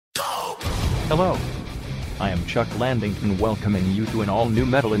Hello. I am Chuck Landington welcoming you to an all-new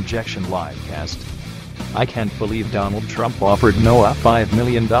Metal Injection livecast. I can't believe Donald Trump offered Noah $5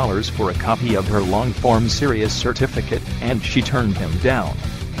 million for a copy of her long-form Sirius certificate, and she turned him down.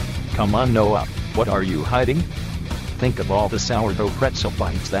 Come on, Noah, what are you hiding? Think of all the sourdough pretzel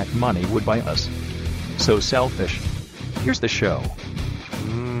bites that money would buy us. So selfish. Here's the show.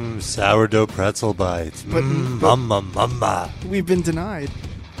 Sourdough pretzel bites. But- Mama. We've been denied.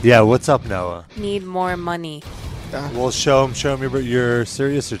 Yeah, what's up, Noah? Need more money. Well, show him your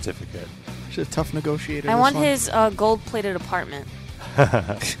Sirius certificate. She's a tough negotiator. I this want one. his gold-plated apartment.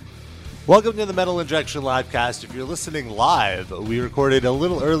 Welcome to the Metal Injection livecast. If you're listening live, we recorded a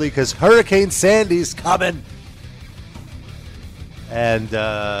little early because Hurricane Sandy's coming, and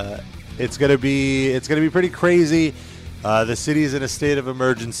it's gonna be pretty crazy. The city's in a state of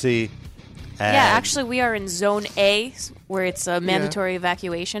emergency. And Yeah, actually, we are in Zone A, where it's a mandatory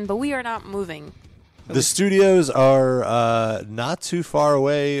evacuation, but we are not moving. the studios are not too far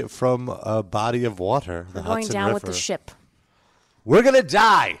away from a body of water. The We're going Hudson down River. with the ship. We're gonna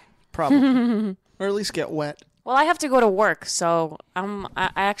die. Probably. Or at least get wet. Well, I have to go to work, so I'm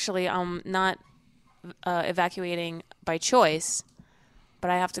not evacuating by choice, but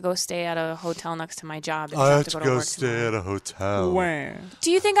I have to go stay at a hotel next to my job. I have to go go work stay tomorrow. at a hotel. Wah.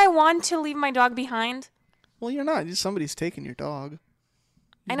 Do you think I want to leave my dog behind? Well, you're not. Somebody's taking your dog.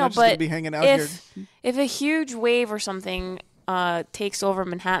 I You're know, not just gonna but be hanging out if a huge wave or something takes over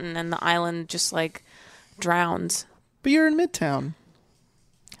Manhattan and the island just like drowns, But you're in Midtown.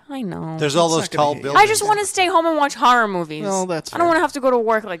 I know. There's all It's those not gonna tall hit. buildings. I just want to stay home and watch horror movies. No, that's I don't fair. want to have to go to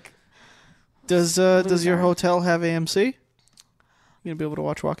work. Like, Does your Loser. hotel have AMC? You gonna be able to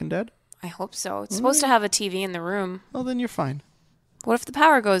watch Walking Dead? I hope so. It's supposed to have a TV in the room. Well, then you're fine. What if the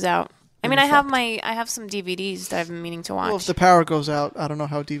power goes out? I mean, you're I have some DVDs that I've been meaning to watch. Well, if the power goes out, I don't know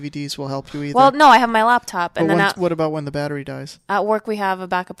how DVDs will help you either. Well, no, I have my laptop, but and then what about when the battery dies? at work we have a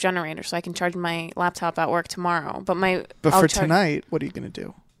backup generator, so I can charge my laptop at work tomorrow. But But I'll for charge- tonight, what are you gonna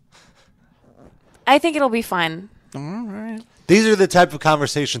do? I think it'll be fine. All right. These are the type of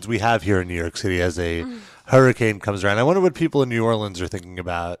conversations we have here in New York City as a hurricane comes around. I wonder what people in New Orleans are thinking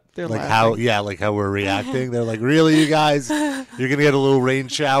about. They're like laughing. how we're reacting. They're like, really, you guys? You're gonna get a little rain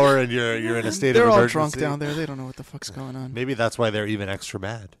shower and you're in a state They're of all emergency. drunk down there. They don't know what the fuck's going on. Maybe that's why they're even extra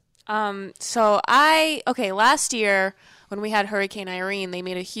mad. Last year when we had Hurricane Irene, they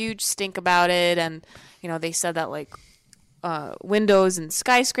made a huge stink about it, and they said that like windows and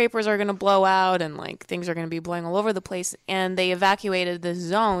skyscrapers are going to blow out, and like things are going to be blowing all over the place, and they evacuated the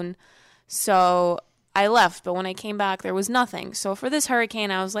zone. So I left, but when I came back, there was nothing. So for this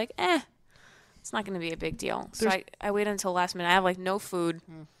hurricane, I was like, it's not going to be a big deal. So I waited until last minute. I have like no food,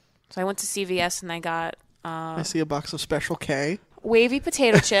 so I went to CVS and I got I see a box of Special K. wavy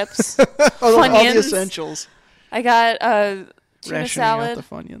potato chips. All the Funyuns. essentials. I got tuna Rationing out salad. the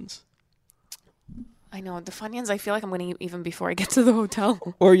Funyuns. I know the Funyuns. I feel like I'm going to eat even before I get to the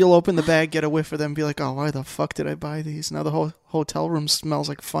hotel. Or you'll open the bag, get a whiff of them, and be like, oh, why the fuck did I buy these? Now the whole hotel room smells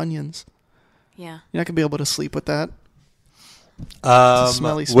like Funyuns. Yeah. You're not going to be able to sleep with that. a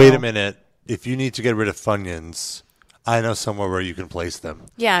smelly Wait a smell. minute. If you need to get rid of Funyuns, I know somewhere where you can place them.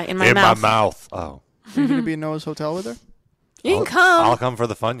 Yeah, in my in mouth. my mouth. Oh. Are you going to be in Noah's hotel with her? You can come. I'll come for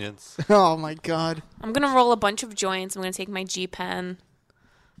the Funyuns. Oh, my God. I'm going to roll a bunch of joints. I'm going to take my G Pen.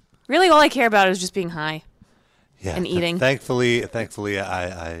 Really, all I care about is just being high. Yeah. And eating. Thankfully,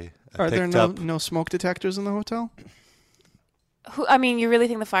 I Are there picked no, up. no smoke detectors in the hotel? You really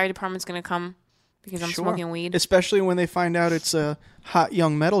think the fire department's going to come because I'm Sure. smoking weed? Especially when they find out it's a hot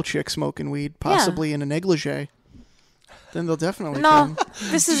young metal chick smoking weed, possibly in a negligee. Then they'll definitely No, come.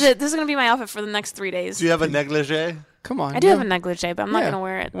 this is it. This is going to be my outfit for the next 3 days. Do you have a negligee? Come on. I do yeah. have a negligee, but I'm not Yeah. going to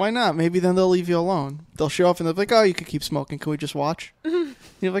wear it. Why not? Maybe then they'll leave you alone. They'll show up and they'll be like, oh, you could keep smoking. Can we just watch?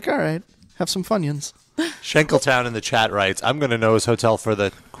 You're like, all right, have some Funyuns. Shankletown in the chat writes, I'm going to Noah's hotel for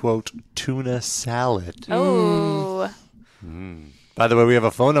the, quote, tuna salad. Oh. By the way, we have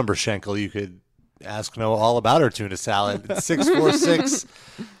a phone number, Schenkel. You could ask Noah all about her tuna salad. It's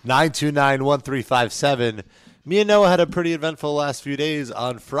 646-929-1357. Me and Noah had a pretty eventful last few days.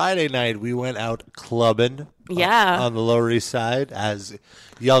 On Friday night, we went out clubbing Yeah. on the Lower East Side as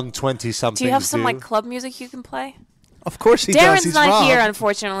young 20-somethings Do you have some like club music you can play? Of course he does. Darren's He's not Rob. here,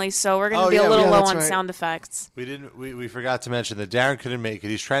 unfortunately, so we're going to Oh, be yeah, a little yeah, low that's on right. sound effects. We forgot to mention that Darren couldn't make it.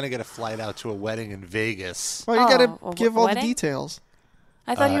 He's trying to get a flight out to a wedding in Vegas. Well, you Oh, got a to give all wedding? the details.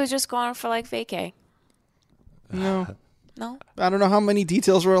 I thought he was just going for like vacay. No. No? I don't know how many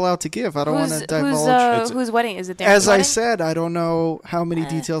details we're allowed to give. I don't want to divulge. It's- Whose wedding? Is it Darren's As I wedding? said, I don't know how many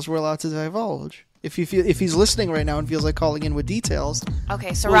details we're allowed to divulge. If he's listening right now and feels like calling in with details,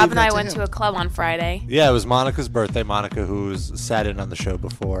 Okay, so We'll Rob leave and that I to went him. to a club on Friday. Yeah, it was Monica's birthday. Monica, who's sat in on the show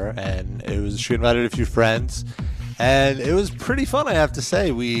before, and she invited a few friends, and it was pretty fun. I have to say,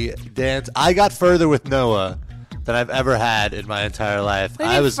 we danced. I got further with Noah than I've ever had in my entire life. What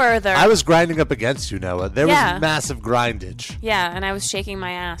do you mean further? I was grinding up against you, Noah. There Yeah. was massive grindage. Yeah, and I was shaking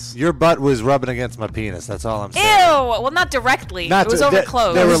my ass. Your butt was rubbing against my penis. That's all I'm Ew! saying. Well, not directly. Not it was to- over there-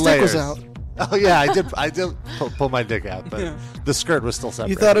 clothes. there were his dick was layers. out. Oh yeah, I did pull my dick out, but Yeah. the skirt was still separate.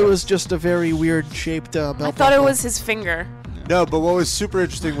 You thought it was just a very weird shaped belt I thought it buckle. was his finger. No, but what was super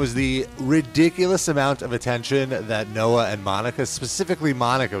interesting was the ridiculous amount of attention that Noah and Monica, specifically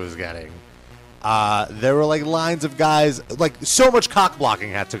Monica, was getting. There were like lines of guys, like so much cock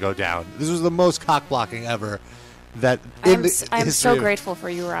blocking had to go down. This was the most cock blocking ever. I'm history so of- grateful for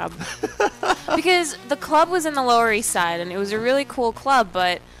you, Rob. Because the club was in the Lower East Side, and it was a really cool club,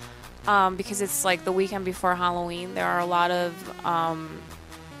 but because it's like the weekend before Halloween, there are a lot of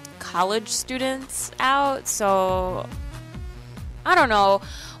college students out, so I don't know.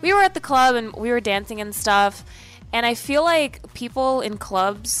 We were at the club, and we were dancing and stuff, and I feel like people in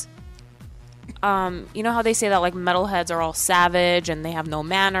clubs, you know how they say that like metalheads are all savage and they have no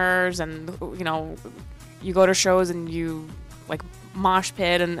manners, and you know, you go to shows and you like mosh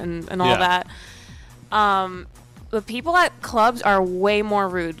pit and all Yeah. that. The people at clubs are way more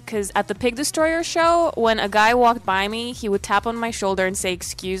rude, because at the Pig Destroyer show, when a guy walked by me, he would tap on my shoulder and say,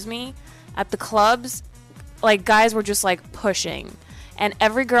 "Excuse me." At the clubs, like, guys were just like pushing, and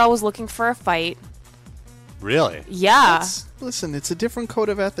every girl was looking for a fight. Really? Yeah. Listen, it's a different code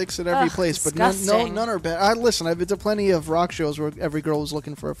of ethics at every Ugh, place, but none disgusting. are bad. Listen, I've been to plenty of rock shows where every girl was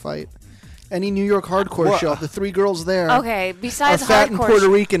looking for a fight. Any New York hardcore What? show, the three girls there Okay, are besides fat and hardcore Puerto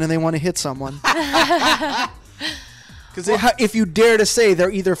Rican and they want to hit someone. Because if you dare to say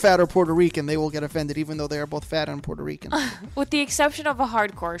they're either fat or Puerto Rican, they will get offended, even though they are both fat and Puerto Rican. with the exception of a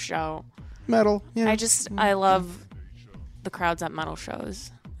hardcore show, Metal, yeah. I love the crowds at metal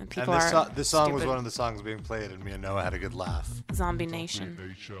shows, and people And are this song was stupid. one of the songs being played, and me and Noah had a good laugh. Zombie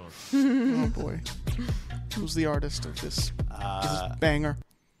Nation. Oh boy, who's the artist of this banger?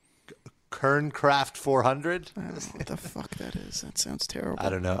 Kerncraft 400. I don't know what the fuck that is. That sounds terrible. I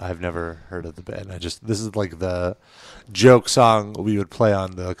don't know. I've never heard of the band. This is like the joke song we would play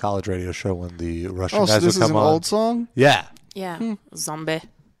on the college radio show when the Russian Oh, so guys this would is come an on. old song? Yeah. Yeah, zombie.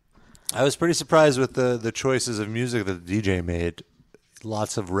 I was pretty surprised with the choices of music that the DJ made.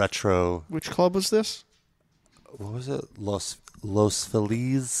 Lots of retro. Which club was this? What was it? Los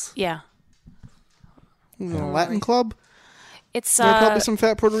Feliz. Yeah, Was it a Latin club? it's There are probably some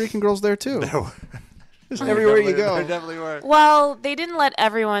fat Puerto Rican girls there too. Just everywhere you There go. definitely were. well, they didn't let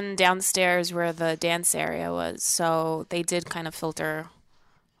everyone downstairs where the dance area was, so they did kind of filter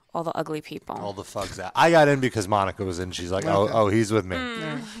all the ugly people. All the fugs out. I got in because Monica was in. She's like, Okay. oh, he's with me.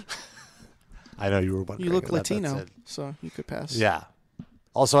 Yeah. I know you were wondering. You look about that, Latino, Sid. so you could pass. Yeah.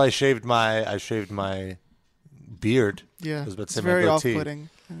 Also, I shaved my beard. Yeah, It was about it's to say my very goatee. off-putting.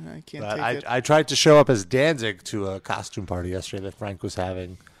 I can't But take it. I tried to show up as Danzig to a costume party yesterday that Frank was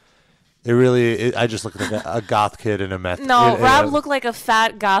having. I just looked like a goth kid in a meth. No, in Rob a- looked like a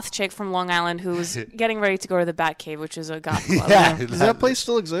fat goth chick from Long Island who was getting ready to go to the Batcave, which is a goth club. Yeah. Does that place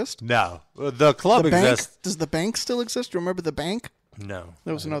still exist? No, the club The bank? exists. Does the bank still exist? Remember the bank? No.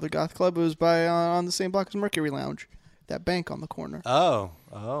 There was another goth club. It was by on the same block as Mercury Lounge. That bank on the corner. Oh,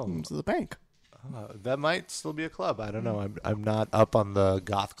 It was the bank. that might still be a club. I don't know. I'm not up on the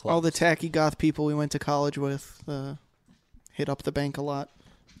goth club. All the tacky goth people we went to college with hit up the bank a lot.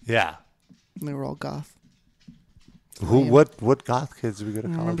 Yeah. And they were all goth. What goth kids did we go to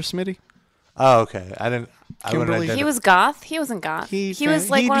college? Remember Smitty? Oh, okay. I didn't. I wouldn't Kimberly. identify- He was goth. He wasn't goth. He was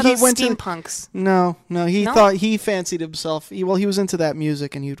like one of he those went to- steampunks. No. He No? thought he fancied himself. He was into that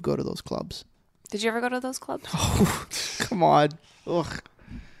music, and he'd go to those clubs. Did you ever go to those clubs? Come on, ugh,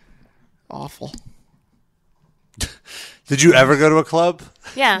 awful. Did you ever go to a club? I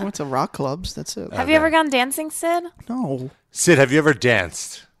Yeah. went to rock clubs. That's it. Have you ever gone dancing, Sid? No, Sid, have you ever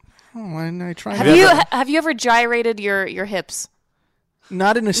danced? oh, and I tried. Have you ever gyrated your hips?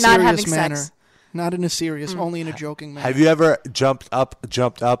 Not in a Not serious having manner. sex. Not in a serious, only in a joking manner. Have you ever jumped up,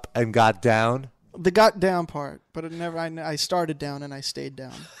 and got down? The got down part, but it never. I started down and I stayed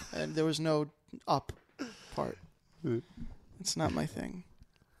down, and there was no up part. It's not my thing.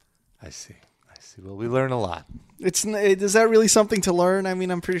 I see. Well, we learn a lot. Is that really something to learn? I mean,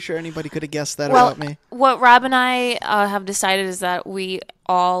 I'm pretty sure anybody could have guessed that Well, about me. what Rob and I have decided is that we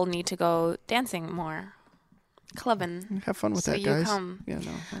all need to go dancing more, clubbing. Have fun with So that, you guys. come. Yeah,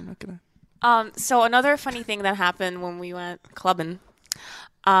 no, I'm not gonna. So another funny thing that happened when we went clubbing,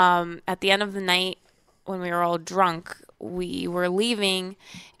 At the end of the night, when we were all drunk, we were leaving,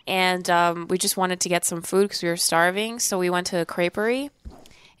 and we just wanted to get some food because we were starving. So we went to a creperie,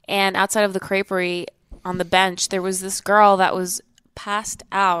 and outside of the creperie, on the bench, there was this girl that was passed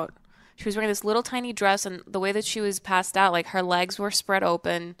out. She was wearing this little tiny dress, and the way that she was passed out, like her legs were spread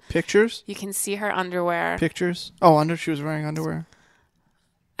open. Pictures? You can see her underwear. Pictures? Oh, she was wearing underwear.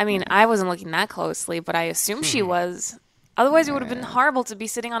 I mean, I wasn't looking that closely, but I assume she was. Otherwise, it would have been horrible to be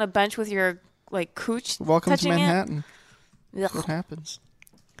sitting on a bench with your like cooch Welcome to touching Manhattan. it. Ugh. What happens?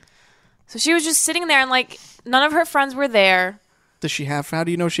 So she was just sitting there, and like none of her friends were there. Does she have? How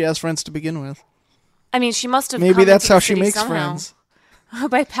do you know she has friends to begin with? I mean, she must have. Maybe come that's into how the she city makes somehow. friends.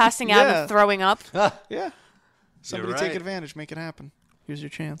 By passing out Yeah. and throwing up. Yeah. Somebody You're take right. advantage. Make it happen. Here's your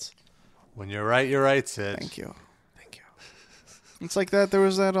chance. When you're right, Sid. Thank you. It's like that. There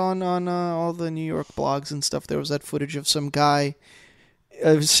was that on all the New York blogs and stuff. There was that footage of some guy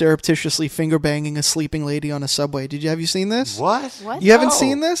surreptitiously finger banging a sleeping lady on a subway. Have you seen this? What? What? You haven't No.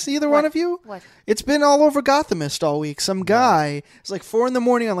 seen this? Either one of you? What? It's been all over Gothamist all week. Some guy, it's like 4 a.m.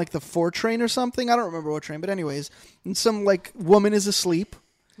 on like the 4 train or something. I don't remember what train, but anyways, and some like woman is asleep,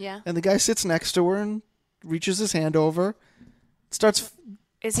 Yeah. and the guy sits next to her and reaches his hand over, starts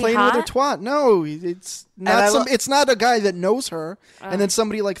Is he playing hot? with her twat. No, it's I not it's not a guy that knows her, and then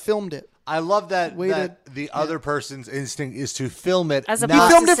somebody like filmed it. I love that, Waited- the other person's instinct is to film it. As He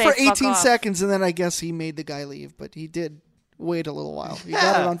opposed filmed to it for say, "Fuck 18 off." seconds, and then I guess he made the guy leave, but he did wait a little while. He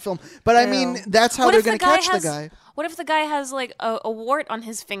got it on film. But I mean, Ew. that's how What they're if the going to guy catch has- the guy. What if the guy has like a wart on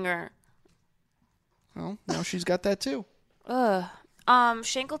his finger? Well, now she's got that too.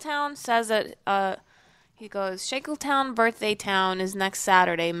 Shankletown says that he goes, Shankletown birthday town is next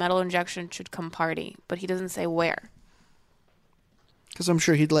Saturday. Metal Injection should come party, but he doesn't say where. Because I'm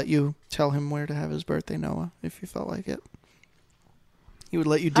sure he'd let you tell him where to have his birthday, Noah, if you felt like it. He would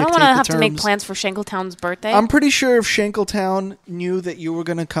let you I dictate don't want the to have to make terms. plans for Shankletown's birthday. I'm pretty sure if Shankletown knew that you were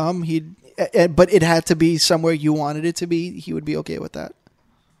going to come, but it had to be somewhere you wanted it to be, he would be okay with that.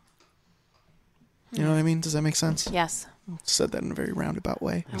 You know what I mean? Does that make sense? Yes. Said that in a very roundabout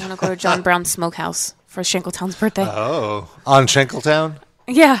way. I want to go to John Brown's Smokehouse for Shankletown's birthday. Oh, on Shankletown?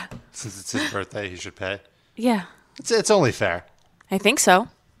 Yeah. Since it's his birthday, he should pay. Yeah. It's only fair. I think so.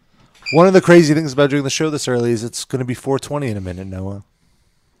 One of the crazy things about doing the show this early is it's going to be 4:20 in a minute, Noah.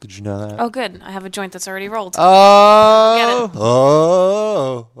 Did you know that? Oh, good. I have a joint that's already rolled. Oh,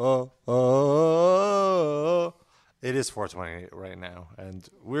 oh. It is 4:20 right now, and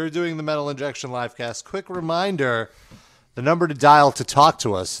we're doing the Metal Injection livecast. Quick reminder, the number to dial to talk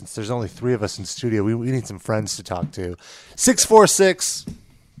to us, since there's only 3 of us in studio, we need some friends to talk to.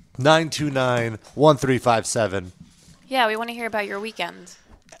 646-929-1357. Yeah, we want to hear about your weekend.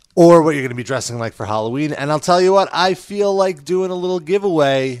 Or what you're going to be dressing like for Halloween. And I'll tell you what, I feel like doing a little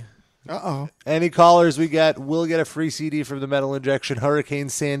giveaway. Uh-oh. Any callers we get will get a free CD from the Metal Injection Hurricane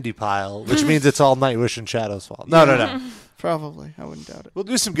Sandy Pile, which means it's all Nightwish and Shadow's fault. No. Probably. I wouldn't doubt it. We'll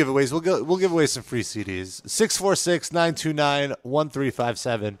do some giveaways. We'll give away some free CDs.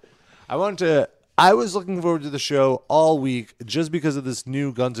 646-929-1357. I was looking forward to the show all week just because of this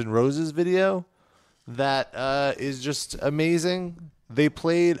new Guns N' Roses video that is just amazing.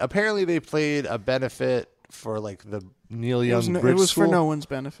 Apparently they played a benefit for like the Neil Young Bridge It was School. for no one's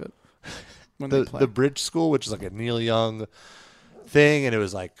benefit. When they the played. Bridge School, which is like a Neil Young thing, and it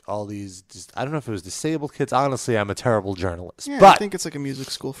was like all these. I don't know if it was disabled kids. Honestly, I'm a terrible journalist. Yeah, I but think it's like a music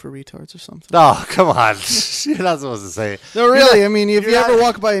school for retards or something. oh, come on, you're not supposed to say it. No, really. I mean, if you you're ever not-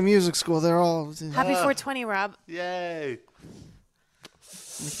 walk by a music school, they're all Happy 420, Rob. Yay!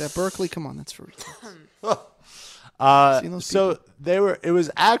 like that. Berkeley, come on, that's for retards. Seen those So it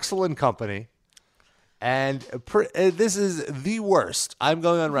was Axel and Company, and this is the worst. I'm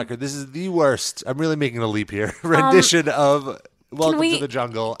going on record. This is the worst. I'm really making a leap here. Rendition of Welcome to the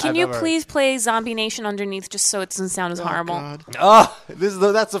Jungle. Can I've you ever- please play Zombie Nation underneath just so it doesn't sound as horrible? God. Oh,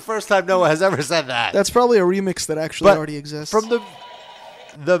 that's the first time Noah has ever said that. That's probably a remix that actually But already exists. From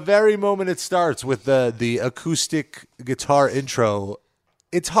the very moment it starts with the acoustic guitar intro,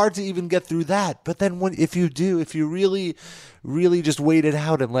 it's hard to even get through that. But then if you really, really just wait it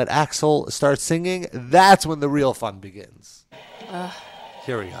out and let Axel start singing, that's when the real fun begins.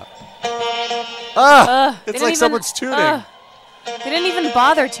 Here we go. They It's didn't like even- someone's tuning. They didn't even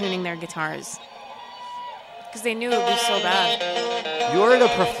bother tuning their guitars because they knew it would be so bad. You're in a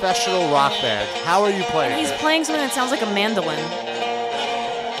professional rock band. How are you playing? He's it? playing something that sounds like a mandolin.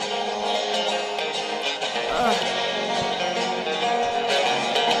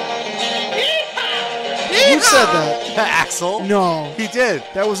 Who said that? Axel. No. He did.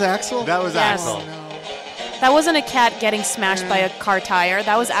 That was Axel? That was Yes. Axel. No. That wasn't a cat getting smashed by a car tire.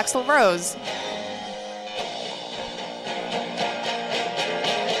 That was Axl Rose.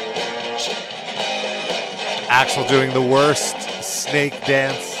 Axel doing the worst snake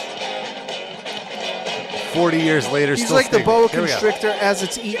dance. 40 years later, He's still like the stinking. boa Here we go. constrictor as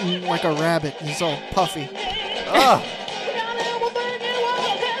it's eating like a rabbit. He's all puffy. Oh,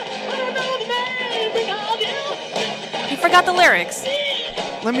 He forgot the lyrics.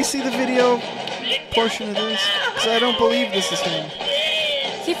 Let me see the video portion of this, because I don't believe this is him.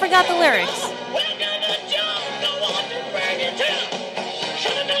 He forgot the lyrics.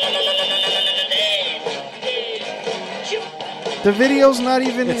 The video's not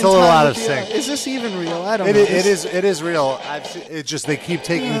even. It's in a little time out with of the- sync. Is this even real? I don't it know. is real. It just they keep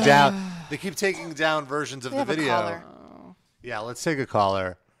taking down. They keep taking down versions of We the have a video. caller. Yeah, let's take a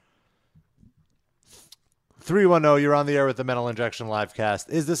caller. 310, you're on the air with the Metal Injection Livecast.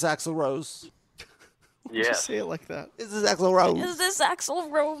 Is this Axl Rose? Just say it like that. Is this Axl Rose? Is this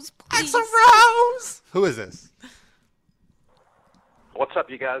Axl Rose, please? Axl Rose! Who is this? What's up,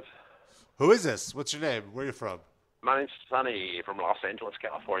 you guys? Who is this? What's your name? Where are you from? My name's Sonny from Los Angeles,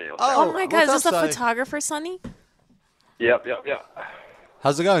 California. Oh my God, is what's this up, a Sonny? photographer, Sonny? Yep.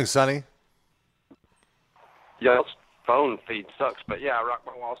 How's it going, Sonny? Yeah, this phone feed sucks, but yeah,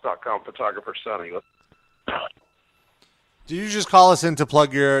 rockmywalls.com, photographer Sonny. Did you just call us in to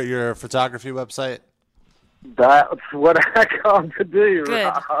plug your photography website? That's what I come to do. Good.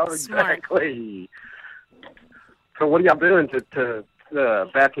 Rob. Smart. Exactly. So what are y'all doing to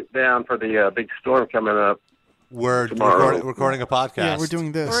back it down for the big storm coming up? We're Tomorrow. recording a podcast. Yeah, we're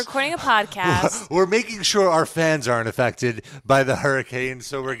doing this. We're recording a podcast. We're making sure our fans aren't affected by the hurricane,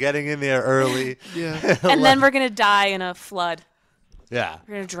 so we're getting in there early. Yeah. And then we're going to die in a flood. Yeah.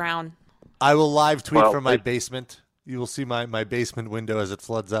 We're going to drown. I will live tweet Well, from my it- basement. You will see my basement window as it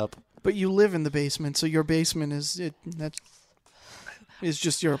floods up. But you live in the basement, so your basement that is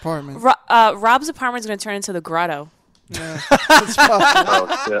just your apartment. Rob's apartment's going to turn into the grotto. Yeah, it's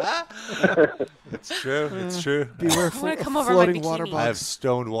possible. Oh, shit. It's true. It's true. Beware I'm gonna come over in my floating water bikini. I have box.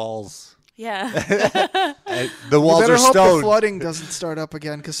 stone walls. Yeah. The walls Better are hope the stone. flooding doesn't start up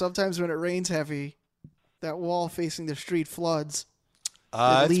again, because sometimes when it rains heavy, that wall facing the street floods. It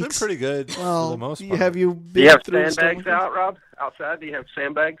It's been leaks. pretty good for Well, the most part. have you Do been you have through the sandbags storm? out, Rob? Outside? Do you have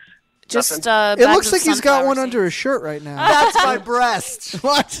sandbags? Just Nothing? It bags looks of like he's got sunflower one seeds. under his shirt right now. That's my breast.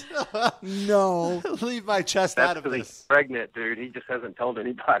 What? No. Leave my chest out That's of because he's this. pregnant, dude. He just hasn't told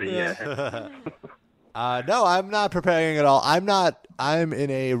anybody yet. No, I'm not preparing at all. I'm in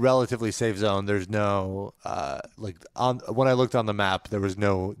a relatively safe zone. There's no when I looked on the map, there was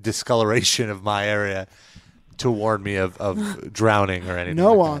no discoloration of my area to warn me of drowning or anything.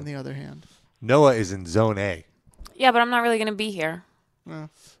 Noah, like on that. the other hand. Noah is in zone A. Yeah, but I'm not really going to be here. Well.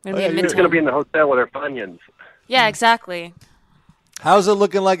 I'm going to be in He's going to Midtown. be in the hotel with her Funyuns. Yeah, exactly. How's it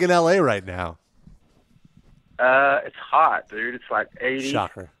looking like in LA right now? It's hot, dude. It's like 80.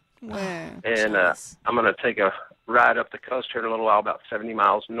 Shocker. And Jeez. I'm going to take a ride up the coast here in a little while, about 70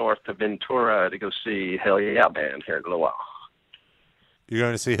 miles north to Ventura to go see Hell Yeah Band here in a little while. You're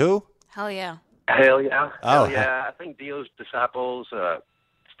going to see who? Hell yeah. Hell Yeah. Oh, Hell Yeah. I think Dio's Disciples,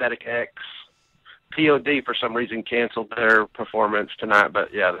 Static X, POD for some reason canceled their performance tonight,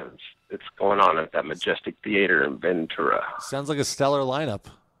 but yeah, it's going on at that Majestic Theater in Ventura. Sounds like a stellar lineup.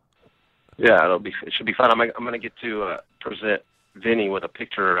 Yeah, it should be fun. I'm going to get to present Vinny with a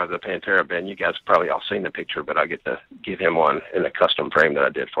picture of the Pantera band. You guys probably all seen the picture, but I get to give him one in a custom frame that I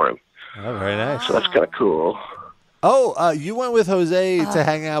did for him. Oh, very nice. So that's kind of cool. Oh, you went with Jose to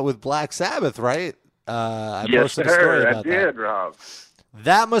hang out with Black Sabbath, right? I Yes, posted a story sir. I about did, that. Rob.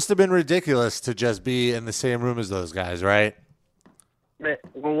 That must have been ridiculous to just be in the same room as those guys, right? Man,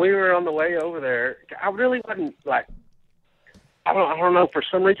 when we were on the way over there, I really wasn't like, I don't know. For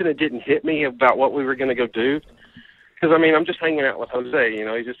some reason, it didn't hit me about what we were going to go do. Because I mean, I'm just hanging out with Jose. You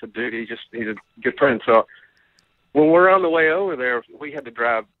know, he's just a dude. He's a good friend. So when we're on the way over there, we had to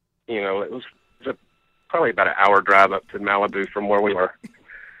drive. You know, it was probably about an hour drive up to Malibu from where we were.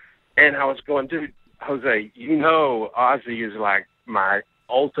 And I was going, dude, Jose, you know, Ozzy is like my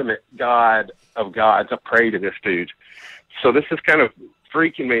ultimate god of gods. I pray to this dude. So this is kind of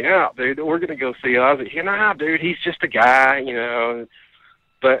freaking me out, dude. We're going to go see Ozzy. You know, dude, he's just a guy, you know.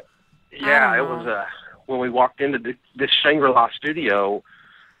 But, yeah, it was when we walked into this Shangri-La studio,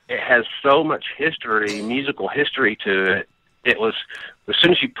 it has so much history, musical history to it. It was, as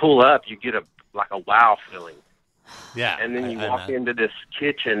soon as you pull up, you get a wow feeling. Yeah. And then you I walk know. into this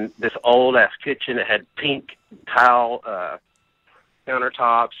kitchen, this old-ass kitchen. It had pink tile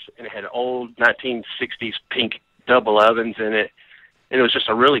countertops, and it had old 1960s pink double ovens in it. And it was just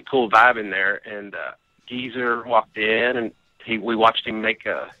a really cool vibe in there. And geezer walked in, and we watched him make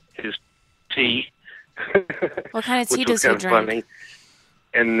his tea. What kind of tea which was does he kind of drink? funny.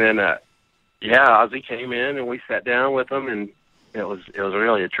 And then, Ozzy came in, and we sat down with him, and it was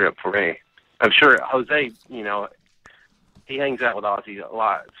really a trip for me. I'm sure Jose, he hangs out with Ozzy a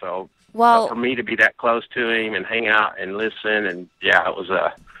lot, so for me to be that close to him and hang out and listen, and it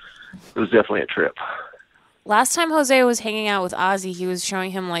was definitely a trip. Last time Jose was hanging out with Ozzy, he was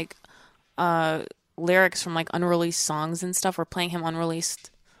showing him like lyrics from like unreleased songs and stuff, or playing him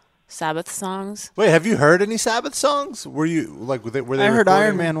unreleased Sabbath songs. Wait, have you heard any Sabbath songs? Were you like were they I heard recording?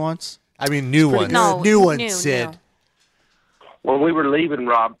 Iron Man once. I mean, new ones. No, new ones, new, Sid. new. When we were leaving,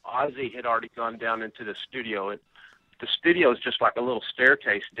 Rob, Ozzy had already gone down into the studio. The studio is just like a little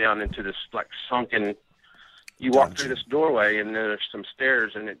staircase down into this like sunken. You walk through this doorway, and then there's some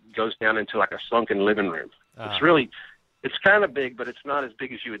stairs, and it goes down into like a sunken living room. It's kind of big, but it's not as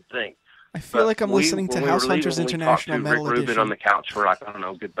big as you would think. I feel like I'm listening to when we House were Hunters leaving, International we talked to Metal Rick Rubin Edition. on the couch for like, I don't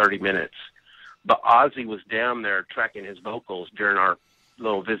know, a good 30 minutes. But Ozzy was down there tracking his vocals during our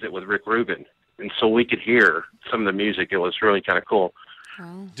little visit with Rick Rubin. And so we could hear some of the music. It was really kind of cool.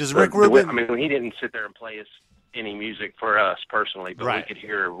 Does Rick Rubin? I mean, he didn't sit there and play any music for us personally, but we could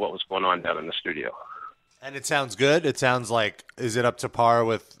hear what was going on down in the studio. And it sounds good. It sounds like, is it up to par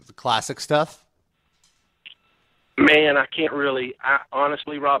with the classic stuff? Man,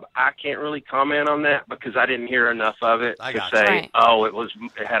 honestly, Rob, I can't really comment on that because I didn't hear enough of it to say,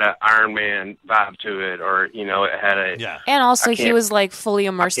 it had an Iron Man vibe to it, or, it had a... And also, he was, like, fully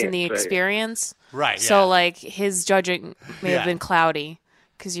immersed in the experience. Right, So, like, his judging may have been cloudy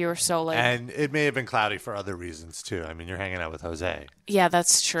because you were so, like... And it may have been cloudy for other reasons, too. I mean, you're hanging out with Jose. Yeah,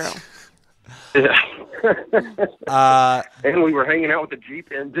 that's true. Yeah. And we were hanging out with the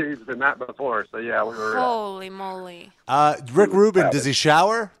G-Pen dudes the night before, so yeah, we were... Holy moly. Rick Rubin, does he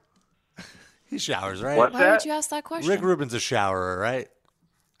shower? He showers, right? What's Why that? would you ask that question? Rick Rubin's a showerer, right?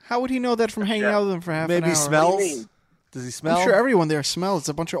 How would he know that from hanging out with him for half an hour? Maybe smells? What do you mean? Does he smell? I'm sure everyone there smells. It's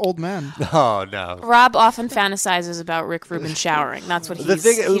a bunch of old men. Oh, no. Rob often fantasizes about Rick Rubin showering. That's what he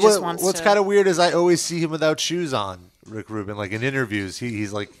just wants what's to... kind of weird is I always see him without shoes on, Rick Rubin. Like in interviews,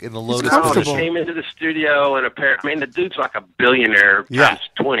 he's like in the lotus comfortable. position. He came into the studio and the dude's like a billionaire times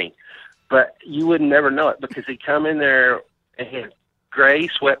 20. But you would never know it because he'd come in there and he had gray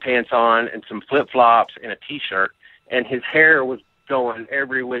sweatpants on and some flip-flops and a T-shirt, and his hair was going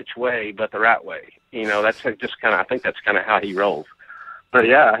every which way but the right way. That's just kind of, I think that's kind of how he rolls. But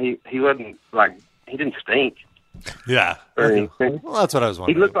yeah, he wasn't like, he didn't stink. Yeah. Or anything. Well, that's what I was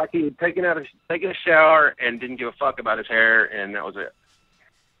wondering. He looked like he had taken a shower and didn't give a fuck about his hair, and that was it.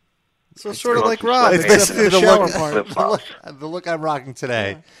 So sort of like Rob, It's except for basically the shower part. the look I'm rocking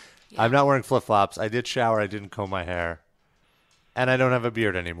today. Yeah. I'm not wearing flip-flops. I did shower. I didn't comb my hair. And I don't have a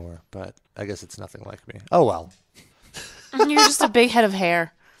beard anymore, but I guess it's nothing like me. Oh, well. You're just a big head of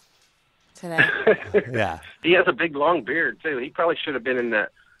hair today. Yeah. He has a big, long beard, too. He probably should have been in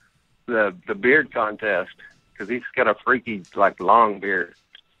the beard contest because he's got a freaky, like, long beard.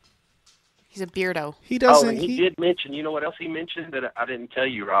 He's a beardo. He doesn't. And he did mention, you know what else he mentioned that I didn't tell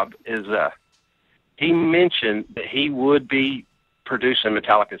you, Rob, is he mentioned that he would be producing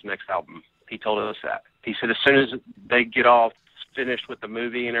Metallica's next album. He told us that. He said as soon as they get all finished with the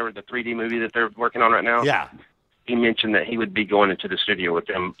movie and the 3D movie that they're working on right now, he mentioned that he would be going into the studio with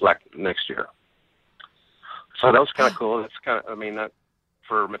them like next year. So that was kind of cool. That's kind of, that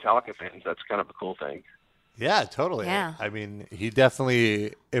for Metallica fans, that's kind of a cool thing. Yeah, totally. Yeah. I mean, he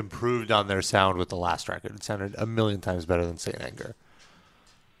definitely improved on their sound with the last record. It sounded a million times better than Saint Anger.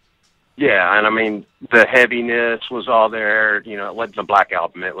 Yeah, and the heaviness was all there. It wasn't a Black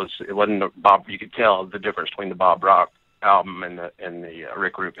album. It wasn't a Bob. You could tell the difference between the Bob Rock album and the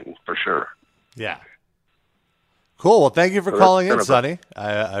Rick Rubin for sure. Yeah. Cool. Well, thank you for calling in, kind of Sonny.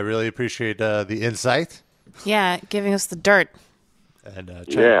 I really appreciate the insight. Yeah, giving us the dirt. And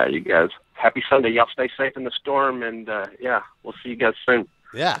yeah, you guys. Happy Sunday. Y'all stay safe in the storm, and we'll see you guys soon.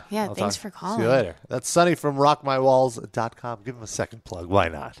 Yeah. Yeah, I'll thanks talk- for calling. See you later. That's Sonny from rockmywalls.com. Give him a second plug. Why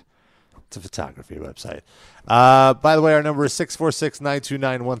not? It's a photography website. By the way, our number is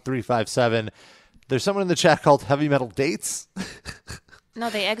 646-929-1357. There's someone in the chat called Heavy Metal Dates. No,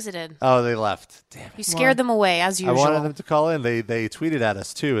 they exited. Oh, they left. Damn it. You scared them away, as I usual. wanted them to call in. They tweeted at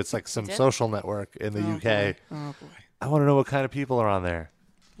us, too. It's like some did? social network in the UK. Oh boy, I want to know what kind of people are on there.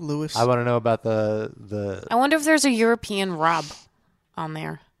 Lewis. I want to know about the I wonder if there's a European Rob on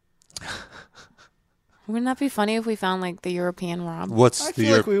there. Wouldn't that be funny if we found like the European Rob? what's I the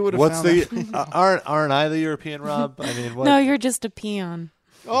feel like we would've what's found the aren't I the European Rob? I mean, what? No, you're just a peon.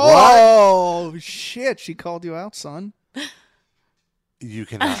 Oh shit! She called you out, son. You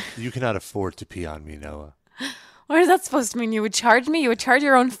cannot afford to pee on me, Noah. What is that supposed to mean? You would charge me? You would charge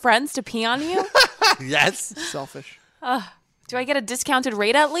your own friends to pee on you? Yes. Selfish. Do I get a discounted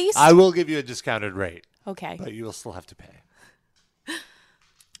rate at least? I will give you a discounted rate, Okay. but you will still have to pay.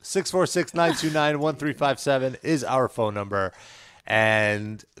 646-929-1357 is our phone number.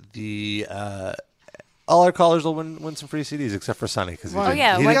 And the all our callers will win some free CDs except for Sonny because Why?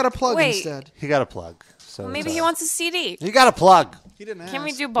 yeah, He wait, got a plug wait. instead. he got a plug. So Maybe it's, he wants a CD. He got a plug. He didn't ask. Can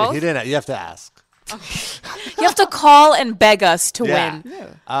we do both? He didn't. You have to ask. You have to call and beg us to Yeah. win.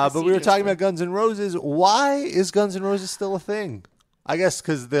 Yeah. But we were talking about Guns N' Roses. Why is Guns N' Roses still a thing? I guess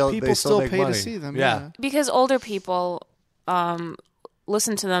because they People still make pay money. to see them. Yeah. Because older people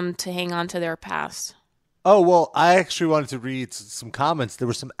listen to them to hang on to their past. Oh well, I actually wanted to read some comments. There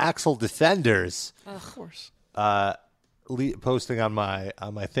were some Axel defenders Of course. posting on my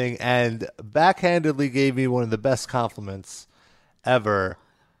thing, and backhandedly gave me one of the best compliments ever.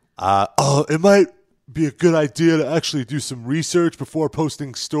 It might be a good idea to actually do some research before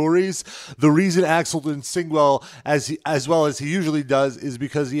posting stories. The reason Axel didn't sing well as he usually does is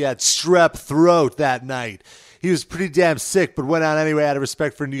because he had strep throat that night. He was pretty damn sick, but went out anyway out of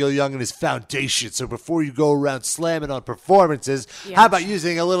respect for Neil Young and his foundation. So before you go around slamming on performances, how about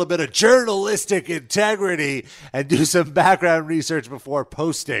using a little bit of journalistic integrity and do some background research before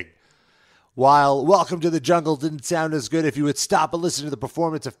posting? While Welcome to the Jungle didn't sound as good, if you would stop and listen to the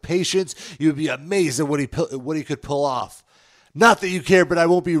performance of Patience, you would be amazed at what he could pull off. Not that you care, but I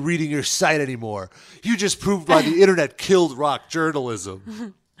won't be reading your site anymore. You just proved why the internet killed rock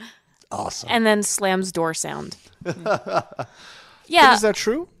journalism. Awesome. And then slams door sound. But Yeah, is that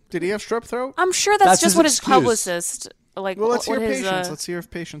true? Did he have strep throat? I'm sure that's That's just his what his excuse. publicist like. Well, let's what hear his, Patience. Let's hear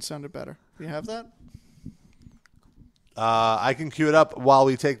if Patience sounded better. Do you have that? I can cue it up while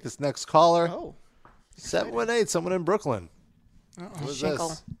we take this next caller. Oh. 718, someone in Brooklyn. Who's Shinkle.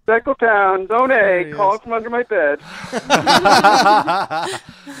 this? Seckletown, Zone There he A, is. calling from under my bed.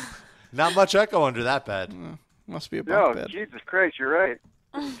 Not much echo under that bed. Must be a No, bunk bed. Jesus Christ, you're right.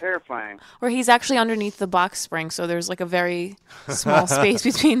 Terrifying. Where he's actually underneath the box spring, so there's like a very small space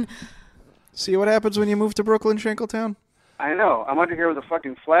between. See what happens when you move to Brooklyn, Shankletown? I know. I'm under here with a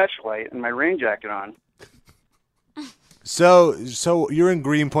fucking flashlight and my rain jacket on. So you're in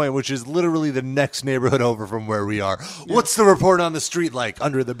Greenpoint, which is literally the next neighborhood over from where we are. What's the report on the street like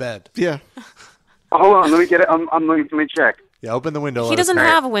under the bed? Yeah. Oh, hold on, let me get it. Let me check. Yeah, open the window. He let us doesn't know.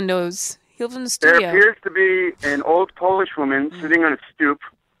 have windows. He lives in the There studio. appears to be an old Polish woman sitting on a stoop.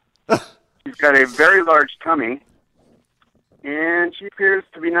 She's got a very large tummy, and she appears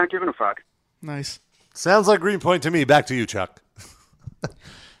to be not giving a fuck. Nice. Sounds like Greenpoint to me. Back to you, Chuck.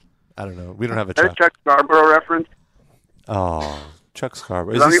 I don't know. We don't have a There's Chuck. Chuck Scarborough reference. Oh, Chuck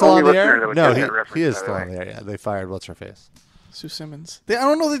Scarborough. Is I'm he the still only on the listener air? that would No, get that reference, he is by the still way. on the air. Yeah, they fired what's her face. Sue Simmons. I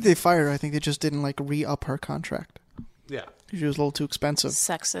don't know that they fired her. I think they just didn't like re-up her contract. Yeah. She was a little too expensive.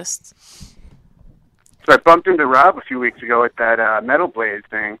 Sexist. So I bumped into Rob a few weeks ago at that Metal Blaze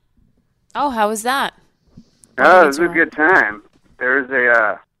thing. Oh, how was that? Oh, it was a good time. There was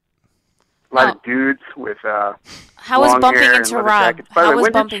a lot of dudes with How was long bumping hair and into leather Rob? jackets. By the How way, was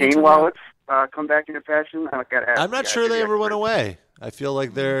when did bumping chain into Rob? wallets come back into fashion? I'm not sure they ever went away. I feel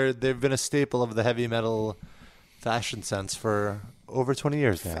like they've been a staple of the heavy metal fashion sense for over 20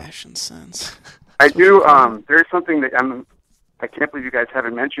 years now. Fashion sense. I do. There's something that I can't believe you guys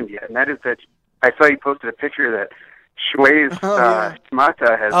haven't mentioned yet, and that is that I saw you posted a picture that Shuei's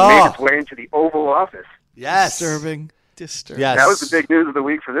Shmata has made its way into the Oval Office. Yes. Disturbing. Yes. That was the big news of the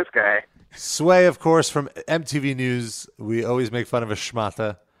week for this guy. Sway, of course, from MTV News. We always make fun of a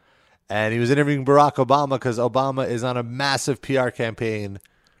schmata. And he was interviewing Barack Obama because Obama is on a massive PR campaign.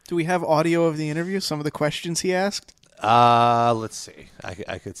 Do we have audio of the interview? Some of the questions he asked? Let's see.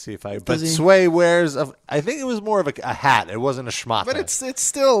 I could see if I... But he- Sway wears... I think it was more of a hat. It wasn't a schmata. But it's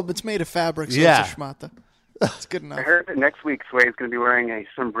still, it's made of fabric, so Yeah. it's a schmata. It's good I enough. heard that next week Sway is going to be wearing a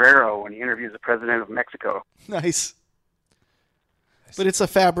sombrero when he interviews the president of Mexico. Nice. But it's a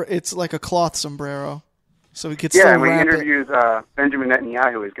fabric, it's like a cloth sombrero. So he could Yeah, still and when he wrap it. interviews Benjamin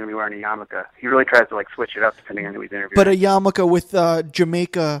Netanyahu, he's going to be wearing a yarmulke. He really tries to switch it up depending on who he's interviewing. But a yarmulke with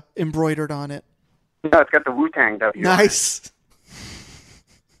Jamaica embroidered on it. No, it's got the Wu-Tang W. on it. Nice.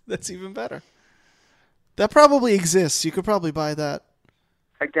 That's even better. That probably exists. You could probably buy that.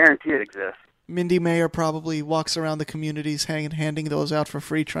 I guarantee it exists. Mindy Mayer probably walks around the communities handing those out for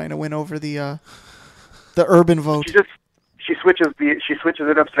free, trying to win over the urban vote. She switches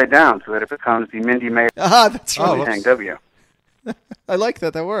it upside down so that it becomes the Mindy Mayer That's right. Wu-Tang W. I like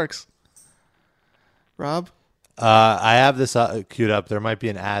that. That works. Rob? I have this queued up. There might be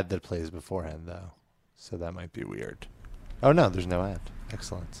an ad that plays beforehand, though. So that might be weird. Oh, no, there's no ad.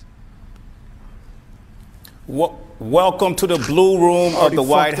 Excellent. Welcome to the Blue Room of Already the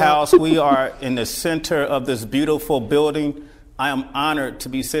White fucked up. House. We are in the center of this beautiful building. I am honored to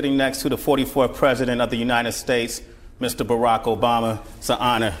be sitting next to the 44th President of the United States, Mr. Barack Obama. It's an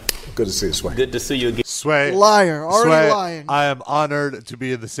honor. Good to see you, Sway. Good to see you again. Sway. Liar. Already Sway, lying. I am honored to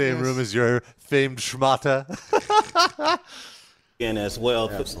be in the same Yes. room as your famed schmata. As well.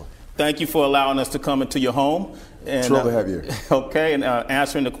 Thank you for allowing us to come into your home. And, Thrilled to have you. Okay, and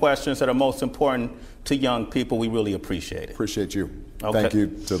answering the questions that are most important to young people. We really appreciate it. Appreciate you. Okay. Thank you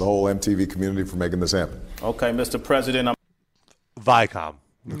to the whole MTV community for making this happen. Okay, Mr. President, I'm Viacom,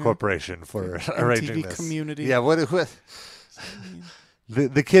 the corporation, for arranging this. community. Yeah, what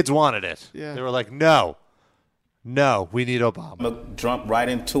the kids wanted it. Yeah. They were like, no, we need Obama. going to jump right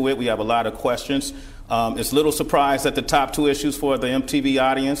into it. We have a lot of questions. It's little surprise that the top two issues for the MTV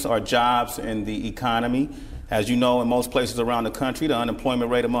audience are jobs and the economy. As you know, in most places around the country, the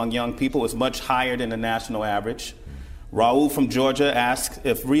unemployment rate among young people is much higher than the national average. Raul from Georgia asks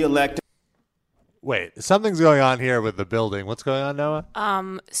if re-elected. Wait, something's going on here with the building. What's going on,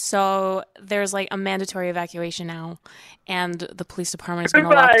 Noah? So there's like a mandatory evacuation now, and the police department is going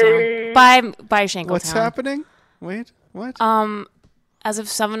to lock down by Shankletown. What's happening? Wait, what? As of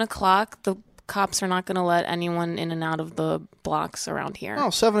 7 o'clock, the cops are not going to let anyone in and out of the blocks around here. Oh,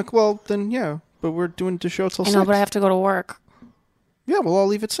 7 o'clock. Well, then, yeah. But we're doing the show till I 6. know, but I have to go to work. Yeah, we'll all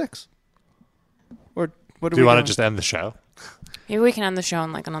leave at 6. Or what Do you want want to just end the show? Maybe we can end the show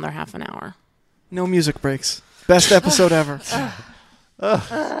in like another half an hour. No music breaks. Best episode ever.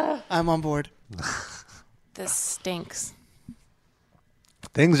 I'm on board. This stinks.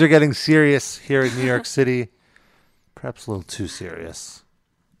 Things are getting serious here in New York City. Perhaps a little too serious.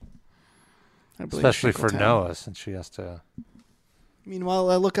 I believe Especially for Shingletown. Noah, since she has to... Meanwhile,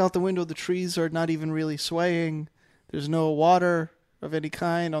 I look out the window. The trees are not even really swaying. There's no water of any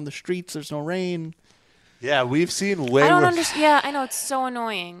kind on the streets. There's no rain. Yeah, we've seen way I don't worse... understand. Yeah, I know, it's so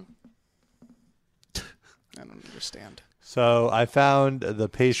annoying. I don't understand. So I found the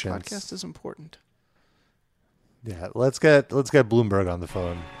patients. Podcast is important. Yeah, let's get Bloomberg on the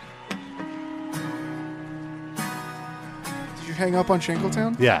phone. Did you hang up on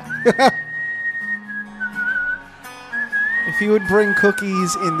Shankletown? Yeah. If he would bring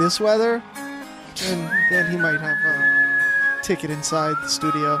cookies in this weather, then he might have a ticket inside the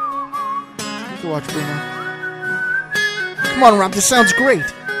studio. You can watch Bruno. Come on, Rob. This sounds great.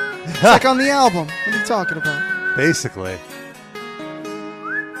 It's like on the album. What are you talking about? Basically.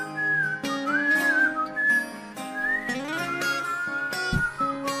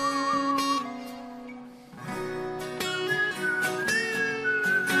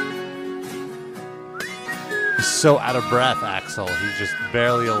 He's so out of breath, Axel. He's just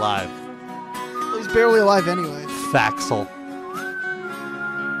barely alive. Well, he's barely alive anyway. Faxel.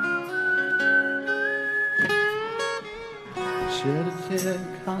 Shed a tear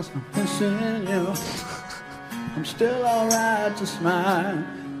 'cause I'm missing you. I'm still alright to smile.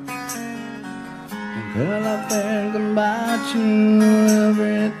 And girl, I think about you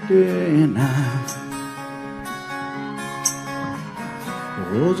every day and night.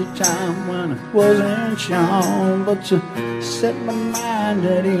 There was a time when I wasn't sure, but you set my mind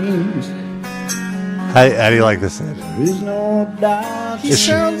at ease. How do you like this? There is no doubt. It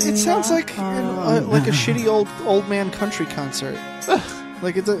sounds like like a shitty old man country concert.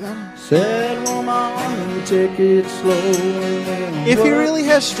 Like it's a, Said woman, you take it slow. if he really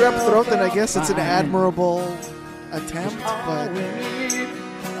has strep throat, then I guess it's an admirable attempt. But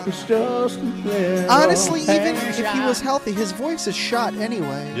It's just a thrill. honestly, even if he was healthy, his voice is shot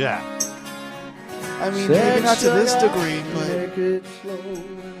anyway. Yeah. I mean, maybe not to this degree, but Take it slow.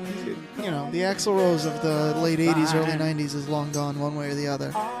 you know, the Axl Rose of the late '80s, early '90s is long gone, one way or the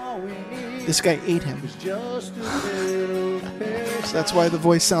other. This guy ate him, Just a little so that's why the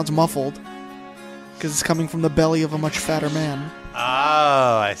voice sounds muffled, because it's coming from the belly of a much fatter man.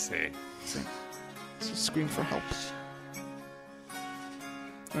 Oh, I see. So scream for help.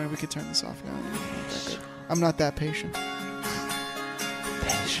 All right, we could turn this off now. I'm not that patient.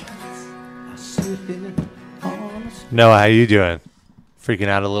 Noah, how you doing? Freaking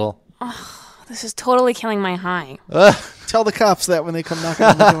out a little? This is totally killing my high. Tell the cops that when they come knocking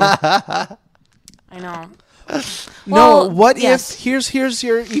on the door. I know. No, Well, what yes. if here's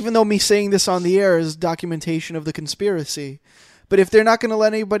your, even though me saying this on the air is documentation of the conspiracy, but if they're not going to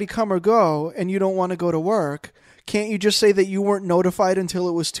let anybody come or go and you don't want to go to work, can't you just say that you weren't notified until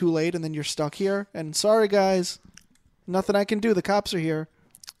it was too late and then you're stuck here? And sorry guys, nothing I can do. The cops are here.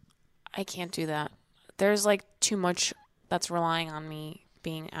 I can't do that. There's like too much that's relying on me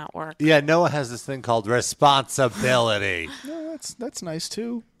being at work. Yeah, Noah has this thing called responsibility. No, that's nice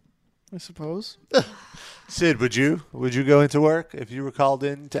too, I suppose. Sid, would you go into work if you were called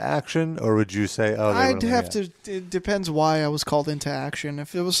into action, or would you say, "Oh"? I'd have to. It depends why I was called into action.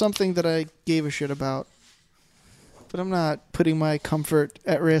 If it was something that I gave a shit about, but I'm not putting my comfort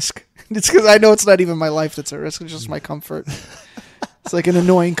at risk. It's because I know it's not even my life that's at risk. It's just my comfort. It's like an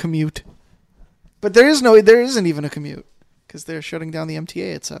annoying commute. But there isn't even a commute because they're shutting down the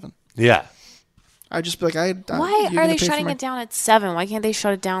MTA at 7. Yeah. I'd just be like, Why are they shutting it down at 7? Why can't they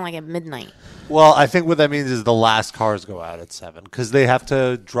shut it down like at midnight? Well, I think what that means is the last cars go out at 7 because they have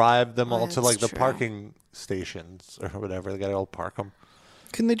to drive them all to like the parking stations or whatever. They got to all park them.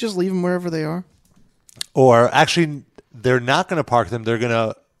 Couldn't they just leave them wherever they are? Or actually, they're not going to park them.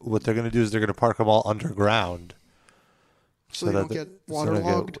 What they're going to do is they're going to park them all underground, so they don't get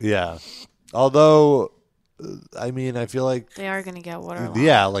waterlogged. Yeah. Although, I mean, I feel like they are going to get waterlogged.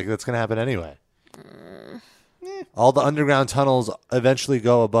 Yeah, like that's going to happen anyway. All the underground tunnels eventually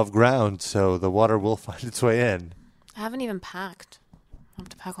go above ground, so the water will find its way in. I haven't even packed. I have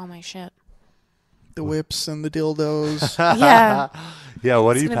to pack all my shit. The whips and the dildos. Yeah. Yeah,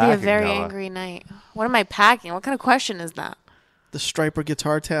 what are you packing? It's going to be a very angry night. What am I packing? What kind of question is that? The Striper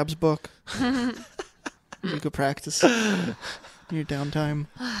Guitar Tabs book. You could practice in your downtime.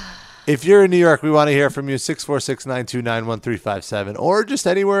 If you're in New York, we want to hear from you, 646-929-1357, or just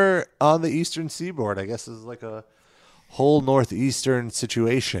anywhere on the eastern seaboard. I guess this is like a whole northeastern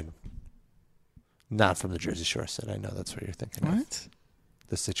situation. Not from the Jersey Shore, Sid. I know that's what you're thinking of. What?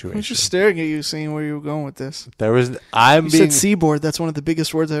 The situation. I was just staring at you, seeing where you were going with this. You said seaboard. That's one of the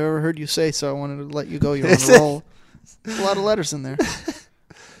biggest words I've ever heard you say, so I wanted to let you go. You're on a roll. There's a lot of letters in there.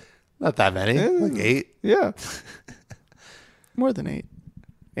 Not that many. Like 8. Yeah. More than 8.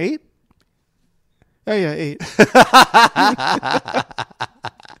 8? Oh, yeah, 8.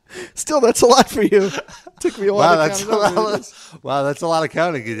 Still, that's a lot for you. Took me a while to count it up. Wow, that's a lot of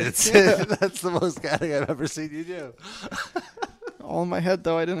counting you did. Yeah. That's the most counting I've ever seen you do. All in my head,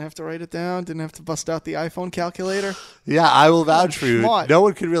 though. I didn't have to write it down. Didn't have to bust out the iPhone calculator. Yeah, I will vouch for you. No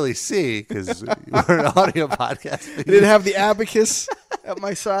one could really see because we're an audio podcast. I didn't have the abacus at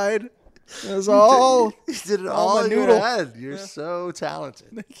my side. It was all... You did it all in your head. You're so talented.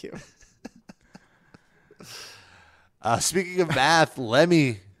 Thank you. Speaking of math,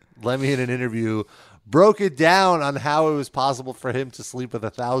 Lemmy in an interview broke it down on how it was possible for him to sleep with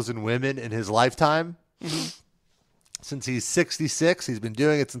 1,000 women in his lifetime. Mm-hmm. Since he's 66, he's been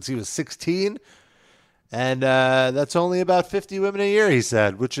doing it since he was 16. And that's only about 50 women a year, he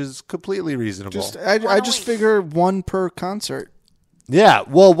said, which is completely reasonable. I just figure one per concert. Yeah,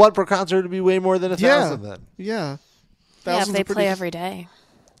 well, one per concert would be way more than 1,000 then. Yeah. Yeah, if they play every day.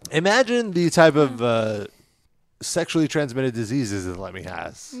 Imagine the type of sexually transmitted diseases that Lemmy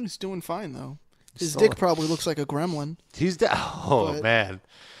has. He's doing fine, though. His dick probably looks like a gremlin. Man.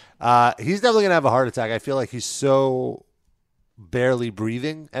 He's definitely going to have a heart attack. I feel like he's so barely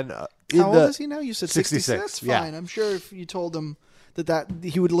breathing. And how old is he now? You said 66. That's fine. Yeah. I'm sure if you told him that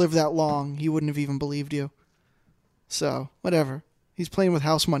he would live that long, he wouldn't have even believed you. So, whatever. He's playing with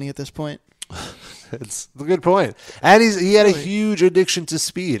house money at this point. It's a good point. And he had a huge addiction to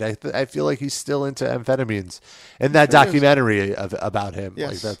speed. I feel like he's still into amphetamines. And that documentary about him.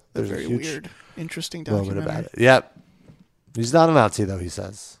 Yes, like there's very a huge weird, interesting documentary. About it. Yep. He's not a Nazi, though, he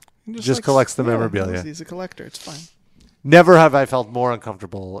says. He just collects the memorabilia. He's a collector. It's fine. Never have I felt more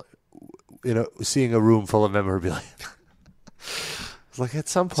uncomfortable seeing a room full of memorabilia. It's like at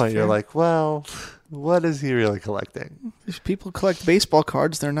some point you're like, well, what is he really collecting? If people collect baseball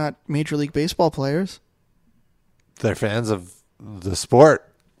cards, they're not Major League Baseball players. They're fans of the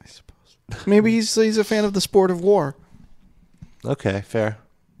sport, I suppose. Maybe he's a fan of the sport of war. Okay, fair.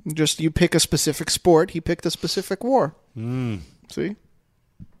 Just you pick a specific sport, he picked a specific war. See?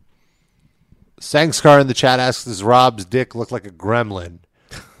 Sangskar in the chat asks, does Rob's dick look like a gremlin?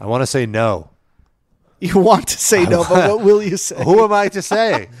 I want to say no. You want to say no, but what will you say? Who am I to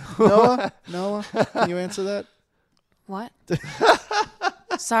say? Noah, can you answer that? What?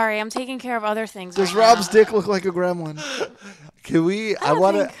 Sorry, I'm taking care of other things. Does Rob's dick look like a gremlin? Can we? I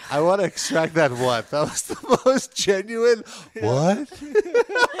want to extract that what? That was the most genuine. Yeah. What?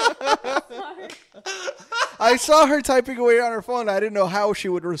 I saw her typing away on her phone. I didn't know how she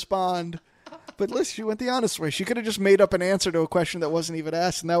would respond. But listen, she went the honest way. She could have just made up an answer to a question that wasn't even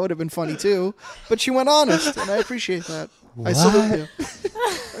asked, and that would have been funny too. But she went honest, and I appreciate that. What? I salute you.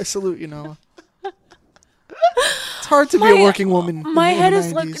 I salute you, Noah. It's hard to be a working woman. My head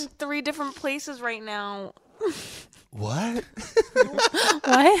is like in 3 different places right now. What?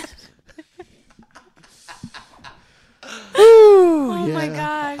 What? Oh yeah. my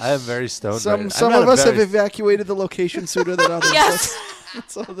gosh. I am very stoned. Some right some I'm of not us very- have evacuated the location sooner than others. Yes.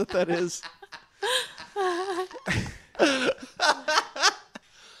 That's all that is.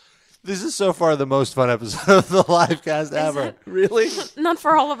 This is so far the most fun episode of the live cast ever. it? Really? Not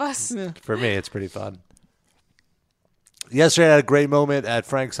for all of us. For me, it's pretty fun. Yesterday, I had a great moment at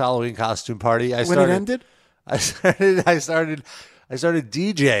Frank's Halloween costume party. When it ended? I started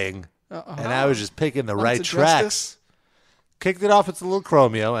DJing, and I was just picking the right to tracks. justice. Kicked it off with a little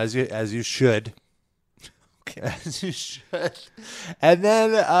Chromeo, as you should. As you should. And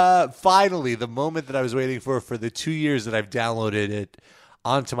then finally, the moment that I was waiting for the 2 years that I've downloaded it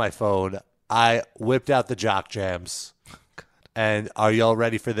onto my phone, I whipped out the Jock Jams. And are y'all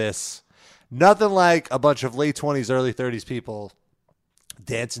ready for this? Nothing like a bunch of late 20s, early 30s people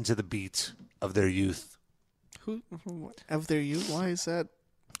dancing to the beat of their youth. Who of their youth? Why is that?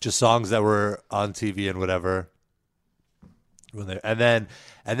 Just songs that were on TV and whatever. And then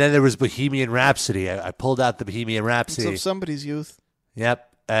there was Bohemian Rhapsody. I pulled out the Bohemian It's Rhapsody. of somebody's youth. Yep.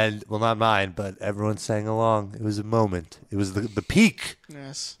 And, well, not mine, but everyone sang along. It was a moment. It was the peak.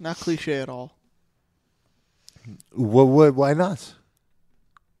 Yes. Not cliche at all. Why not?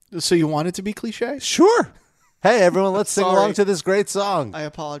 So you want it to be cliche? Sure. Hey, everyone, let's sing Sorry. along to this great song. I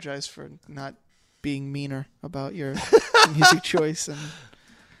apologize for not being meaner about your music choice and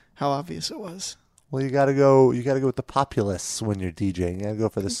how obvious it was. Well, you gotta go with the populists when you're DJing. You gotta go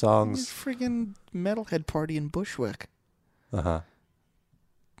for the It's songs. friggin' metalhead party in Bushwick. Uh-huh.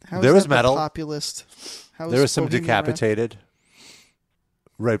 How is There was that the metal. populist. How There is was some Bohemian decapitated.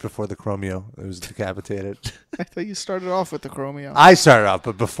 Right before the Chromeo, it was decapitated. I thought you started off with the Chromeo. I started off,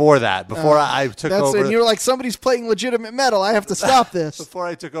 but before that, I took That's over. it. And you're like, somebody's playing legitimate metal. I have to stop this. Before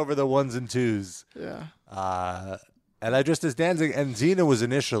I took over the ones and twos. Yeah. And I dressed as Danzig, and Xena was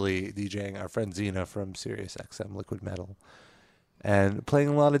initially DJing, our friend Xena from Sirius XM Liquid Metal, and playing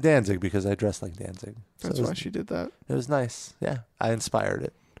a lot of Danzig because I dressed like Danzig. So That's it was, why she did that. It was nice. Yeah, I inspired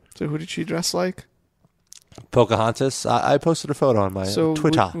it. So who did she dress like? Pocahontas. I posted a photo on my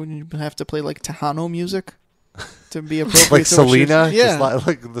Twitter. Would you have to play like Tejano music to be appropriate? Like to what she- Selena? Yeah. Just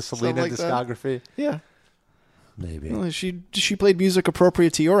like the Selena like that. discography? Yeah. Maybe. Well, she played music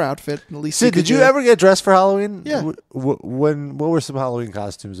appropriate to your outfit. At least Sid, did you ever get dressed for Halloween? Yeah. What were some Halloween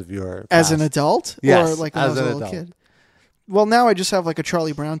costumes of your as an past? adult? Yes, Or like when I as was a an little adult. kid? Well, now I just have like a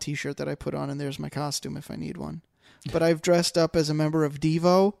Charlie Brown T-shirt that I put on, and there's my costume if I need one. But I've dressed up as a member of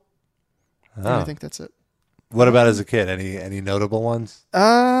Devo. And I Oh. think that's it. What about as a kid? Any notable ones?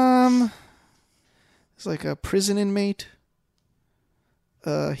 It's like a prison inmate.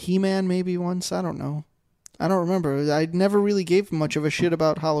 He-Man maybe once. I don't know. I don't remember. I never really gave much of a shit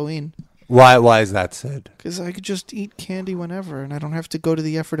about Halloween Why is that, Sid? because I could just eat candy whenever, and I don't have to go to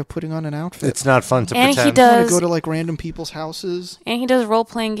the effort of putting on an outfit. It's not fun to And he pretend. I want does- to go to like random people's houses. And he does role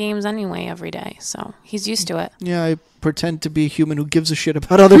playing games anyway every day, so he's used to it. Yeah, I pretend to be a human who gives a shit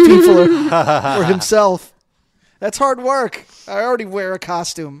about other people or himself. That's hard work. I already wear a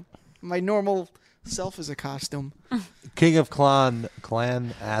costume. My normal self is a costume. King of Clan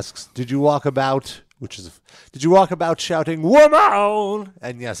asks, Did you walk about shouting, "Woman?"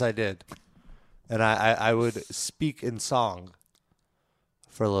 And yes, I did. And I would speak in song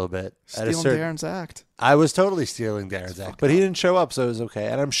for a little bit. Stealing Darren's act. I was totally stealing Darren's act, but he didn't show up, so it was okay.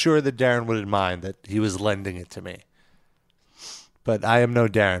 And I'm sure that Darren wouldn't mind that he was lending it to me. But I am no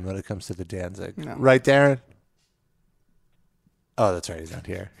Darren when it comes to the Danzig. No. Right, Darren? Oh, that's right. He's not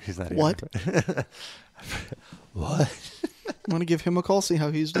here. He's not here. What? What? Want to give him a call, see how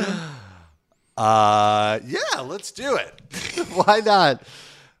he's doing? Yeah, let's do it. Why not?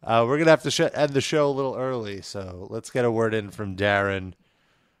 We're going to have to end the show a little early, so let's get a word in from Darren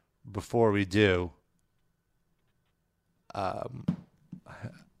before we do. I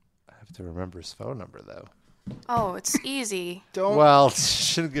have to remember his phone number, though. Oh, it's easy. Well,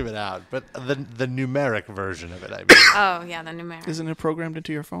 shouldn't give it out, but the numeric version of it, I mean. Oh, yeah, the numeric. Isn't it programmed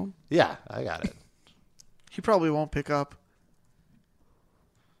into your phone? Yeah, I got it. He probably won't pick up.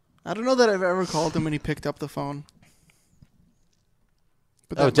 I don't know that I've ever called him and he picked up the phone.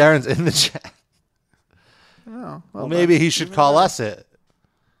 But Oh, that Darren's in the chat. Oh, Well, maybe he should call us it.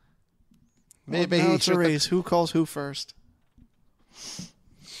 Maybe now he it's a should. race. Who calls who first?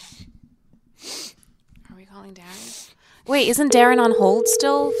 Are we calling Darren? Wait, isn't Darren on hold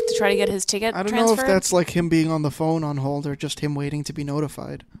still to try to get his ticket I don't transferred? know if that's like him being on the phone on hold or just him waiting to be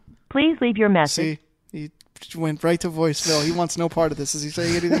notified. Please leave your message. See, he went right to voicemail. He wants no part of this. Is he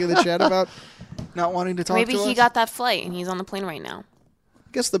saying anything in the chat about not wanting to talk Maybe to us? he got that flight and he's on the plane right now.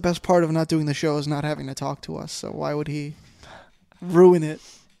 I guess the best part of not doing the show is not having to talk to us. So why would he ruin it?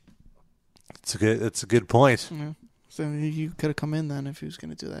 It's a good point. Yeah. So you could have come in then if he was going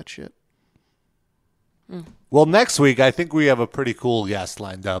to do that shit. Well, next week, I think we have a pretty cool guest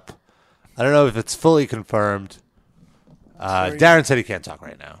lined up. I don't know if it's fully confirmed. Darren said he can't talk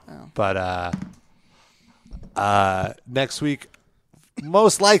right now. But next week,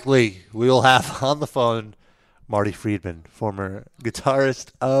 most likely, we will have on the phone Marty Friedman, former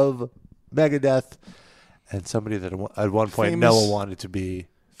guitarist of Megadeth, and somebody that at one point Noah wanted to be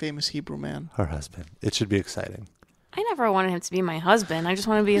famous Hebrew man. Her husband. It should be exciting. I never wanted him to be my husband. I just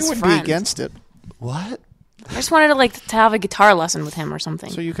wanted to be his wouldn't friend. be against it. What? I just wanted to have a guitar lesson with him or something.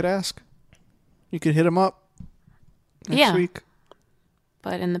 So you could ask. You could hit him up next week.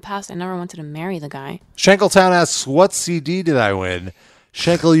 But in the past, I never wanted to marry the guy. Shankletown asks, what CD did I win?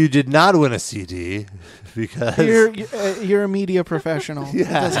 Schenkel, you did not win a CD because... You're a media professional. It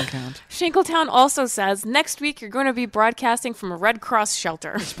doesn't count. Shankletown also says, next week you're going to be broadcasting from a Red Cross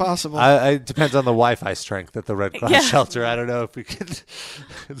shelter. It's possible. It depends on the Wi-Fi strength at the Red Cross shelter. I don't know if we could...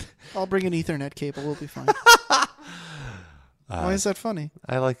 I'll bring an Ethernet cable. We'll be fine. Why is that funny?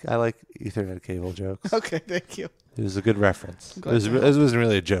 I like Ethernet cable jokes. Okay, thank you. It was a good reference. It wasn't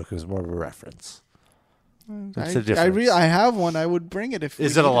really a joke. It was more of a reference. What's the difference? I have one. I would bring it if.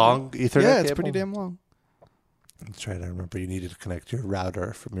 Is it a long Ethernet cable? Yeah, it's pretty damn long. That's right. I remember you needed to connect your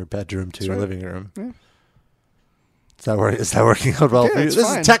router from your bedroom to your living room. Yeah. Is that working out well for you? This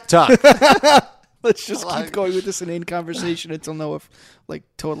fine. is Tech Talk. Let's just keep going with this inane conversation until Noah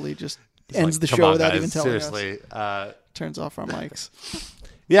totally just ends the show without even telling us. Turns off our mics.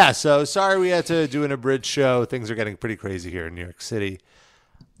 Yeah, so sorry we had to do an abridged show. Things are getting pretty crazy here in New York City.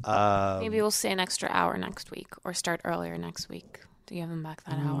 Maybe we'll stay an extra hour next week or start earlier next week to give him back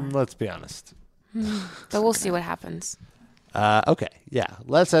that hour. Let's be honest. But we'll see what happens. Okay, yeah.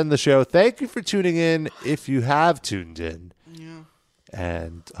 Let's end the show. Thank you for tuning in if you have tuned in. Yeah.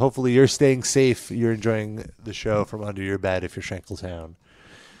 And hopefully you're staying safe. You're enjoying the show from under your bed if you're Shankletown.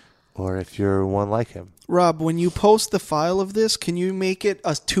 Or if you're one like him. Rob, when you post the file of this, can you make it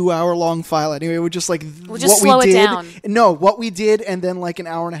a 2-hour-long file anyway? We'll just slow it down. No, what we did, and then like an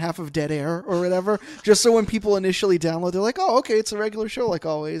hour and a half of dead air or whatever. Just so when people initially download, they're like, "Oh, okay, it's a regular show like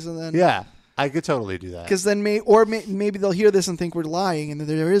always." And then I could totally do that. Because then maybe they'll hear this and think we're lying, and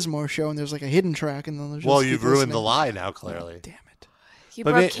there is more show, and there's like a hidden track, and then they'll just you've ruined the lie now. Clearly, damn it. You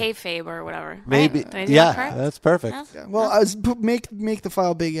broke kayfabe or whatever. Maybe, right? Did I do that correct? That's perfect. Yeah. Well, make the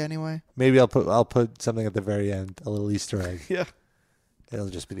file big anyway. Maybe I'll put something at the very end, a little Easter egg. Yeah, it'll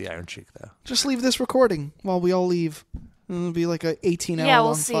just be the Iron Cheek though. Just leave this recording while we all leave. It'll be like a 18-hour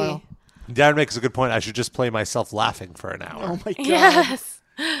long file. Darren makes a good point. I should just play myself laughing for an hour. Oh my god!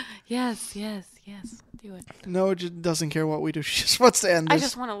 Yes. Do it. No, it just doesn't care what we do. She just wants to end this. I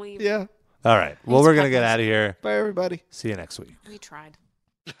just want to leave. Yeah. All right. Well, we're gonna get out of here. Bye, everybody. See you next week. We tried.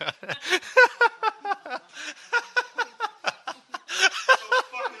 Ha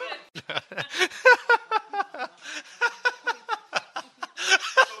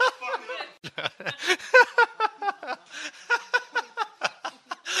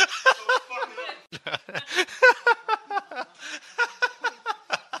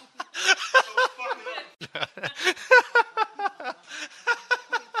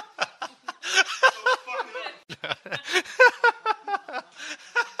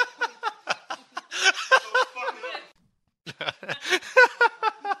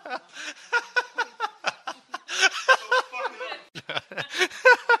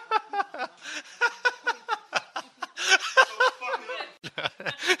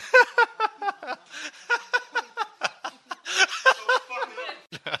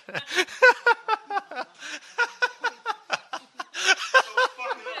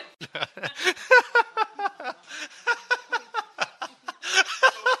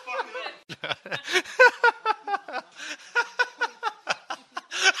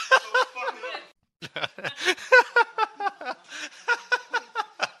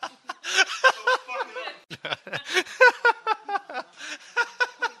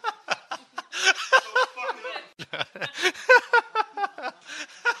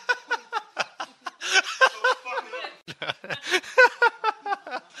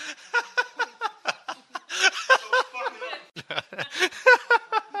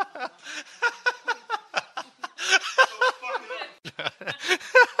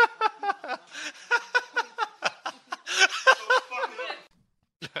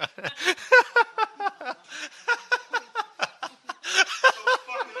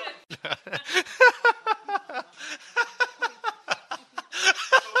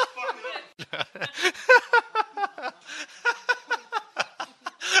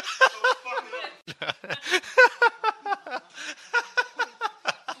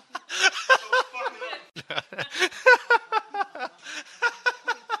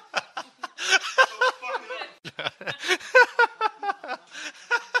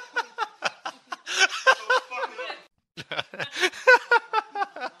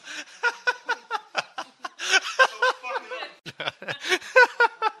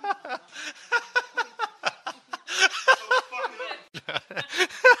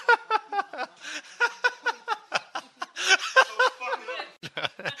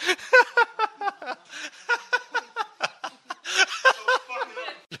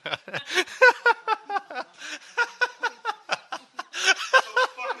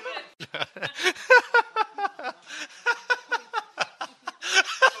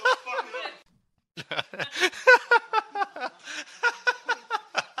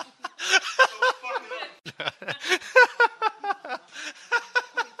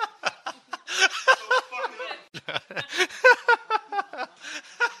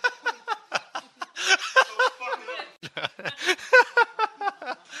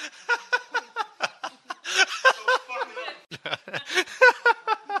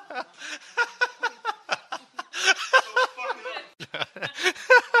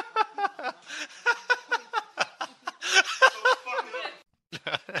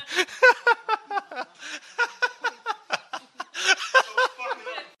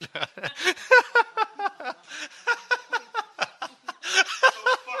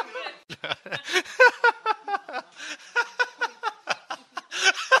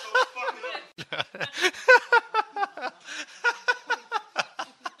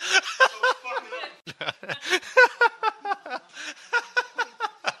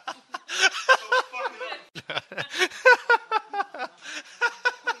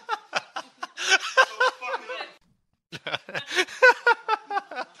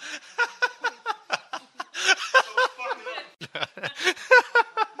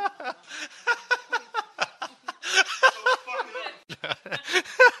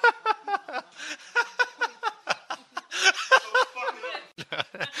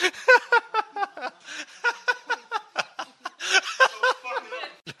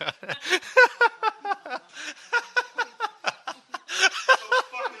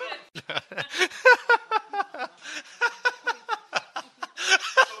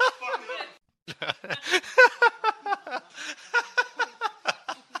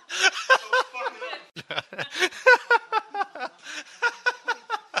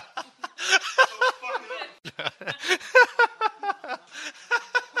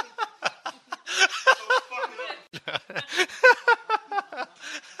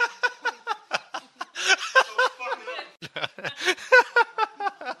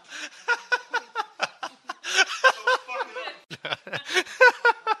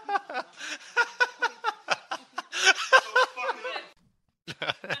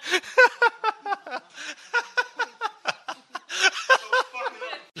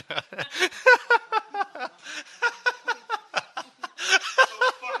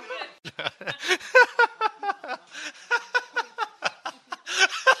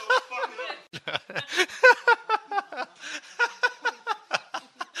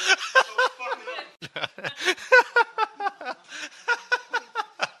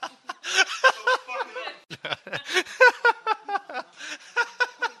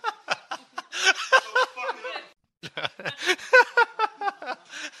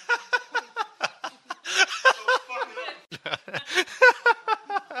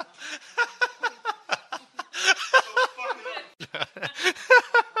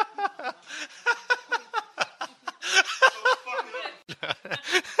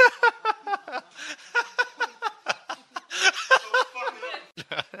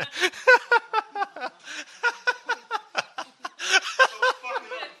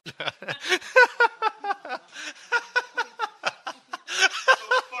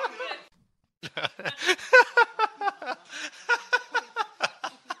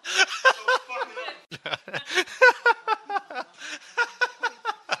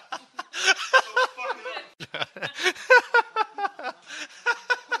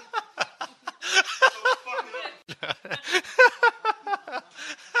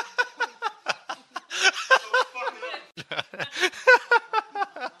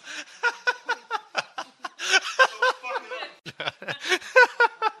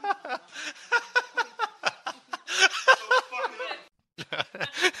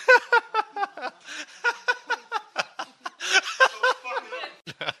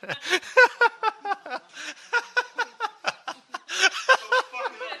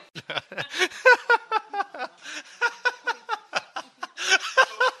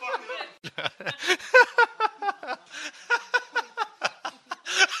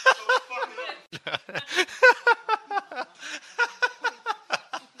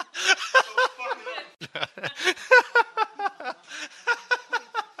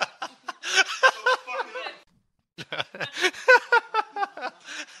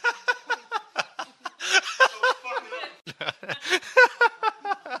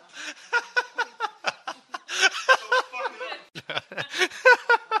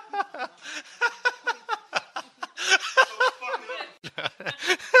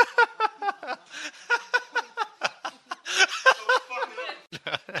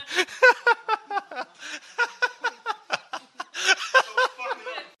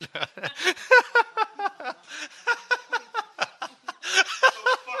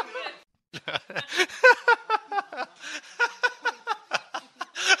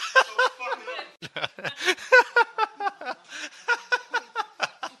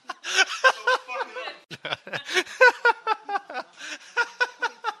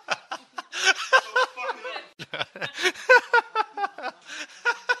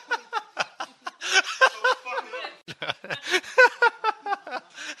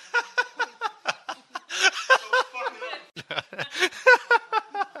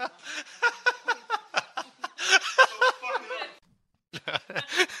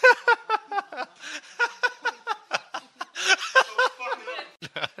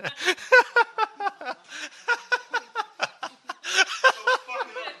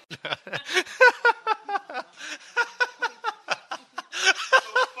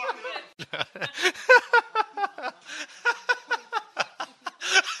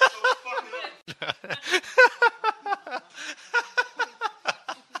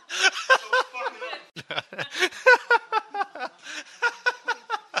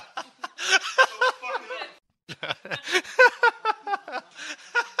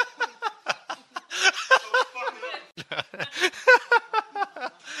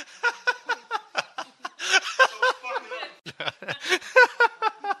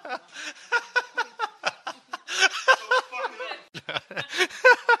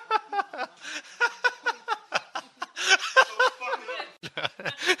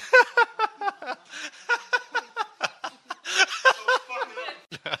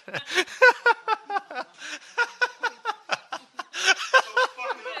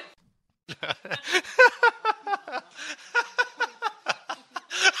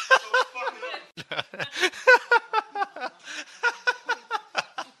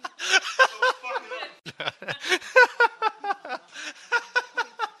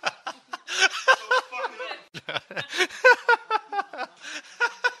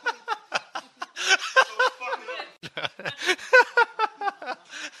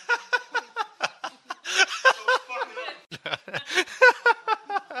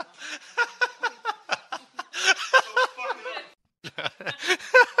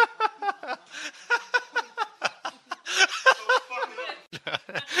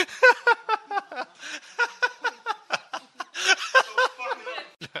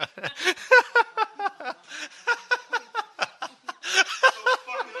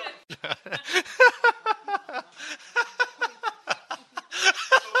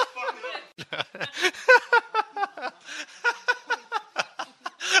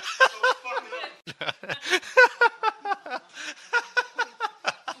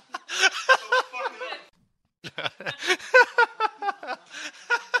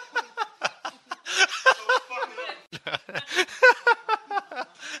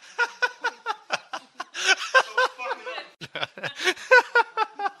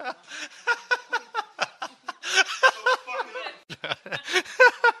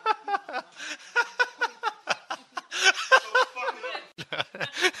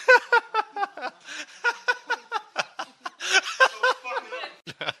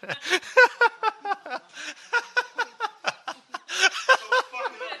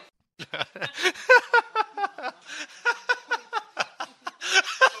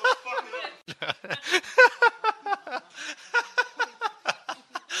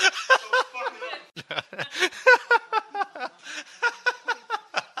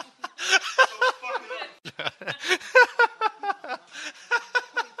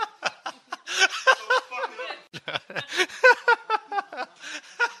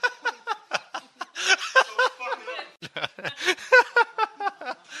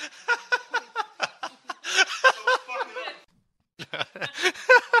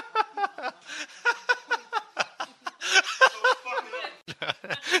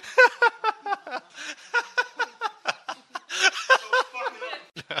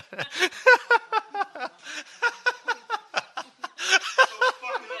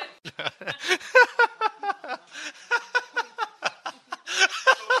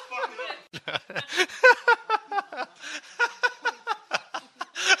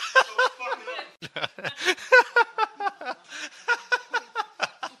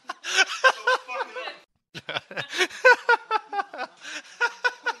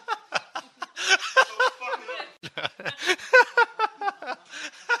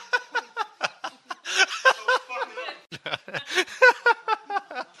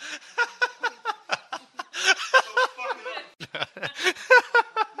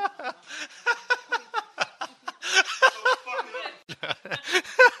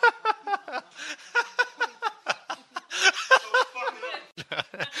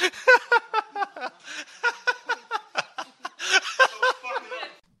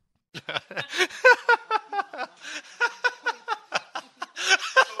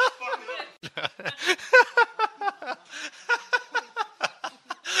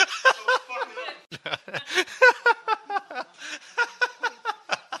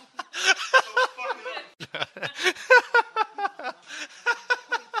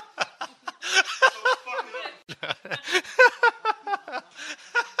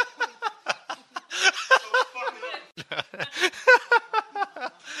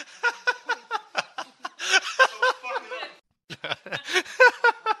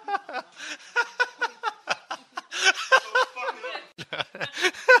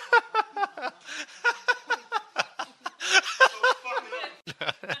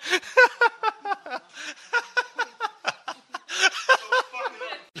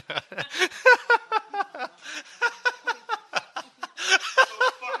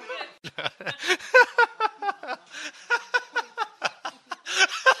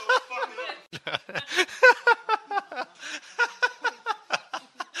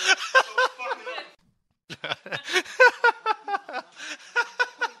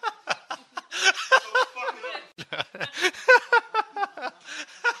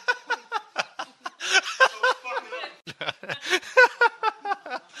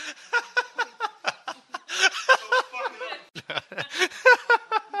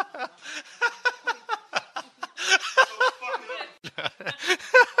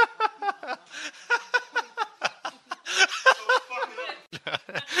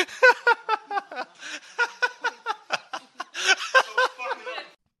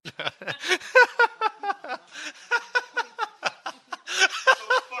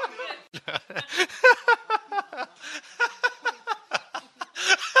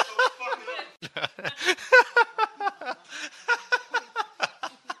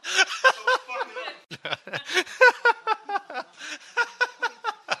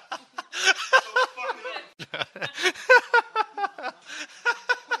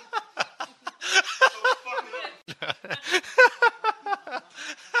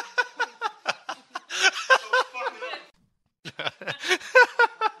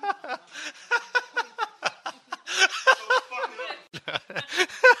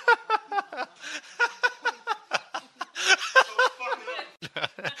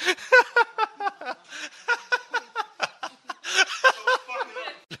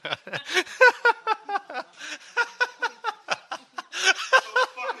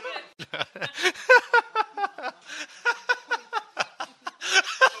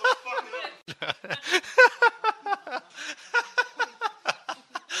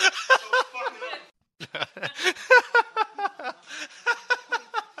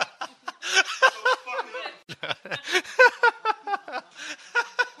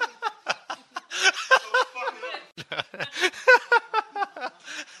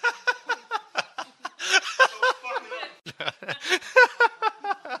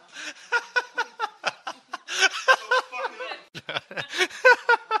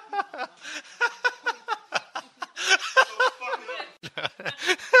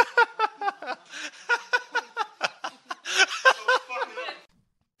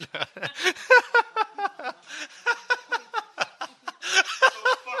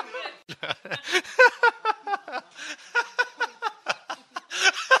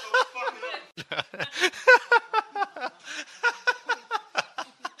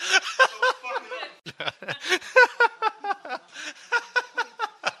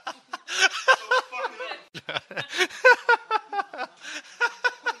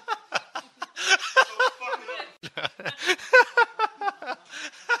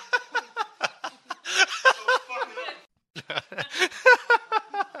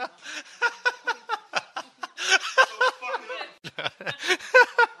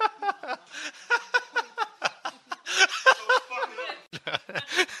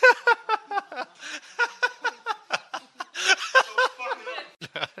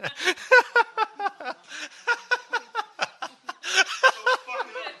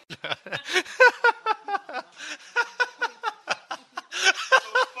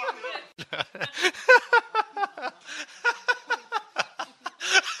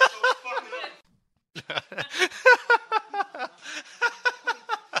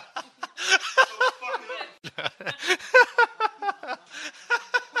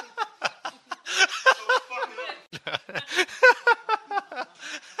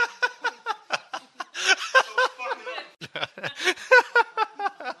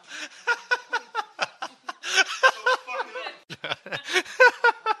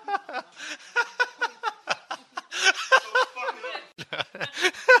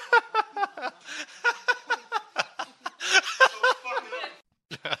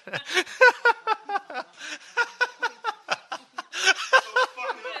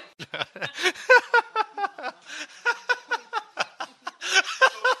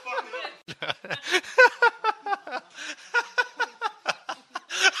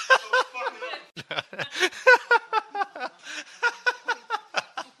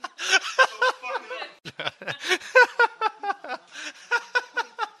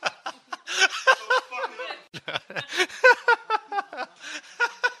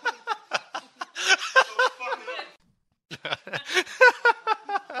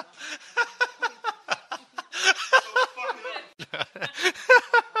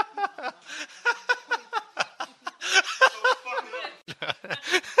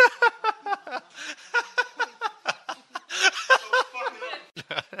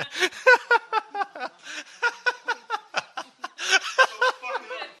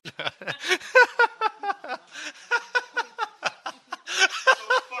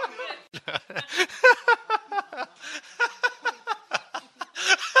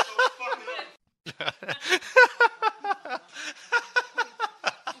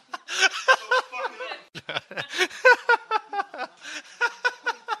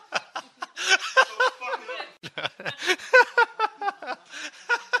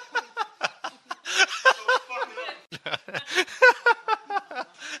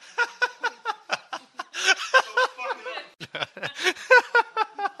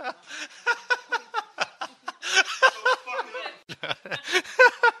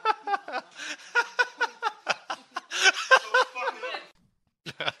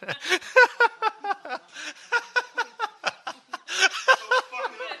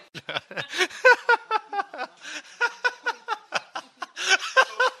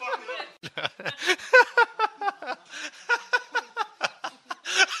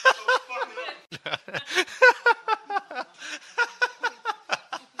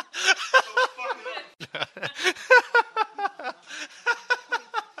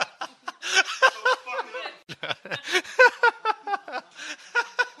Ha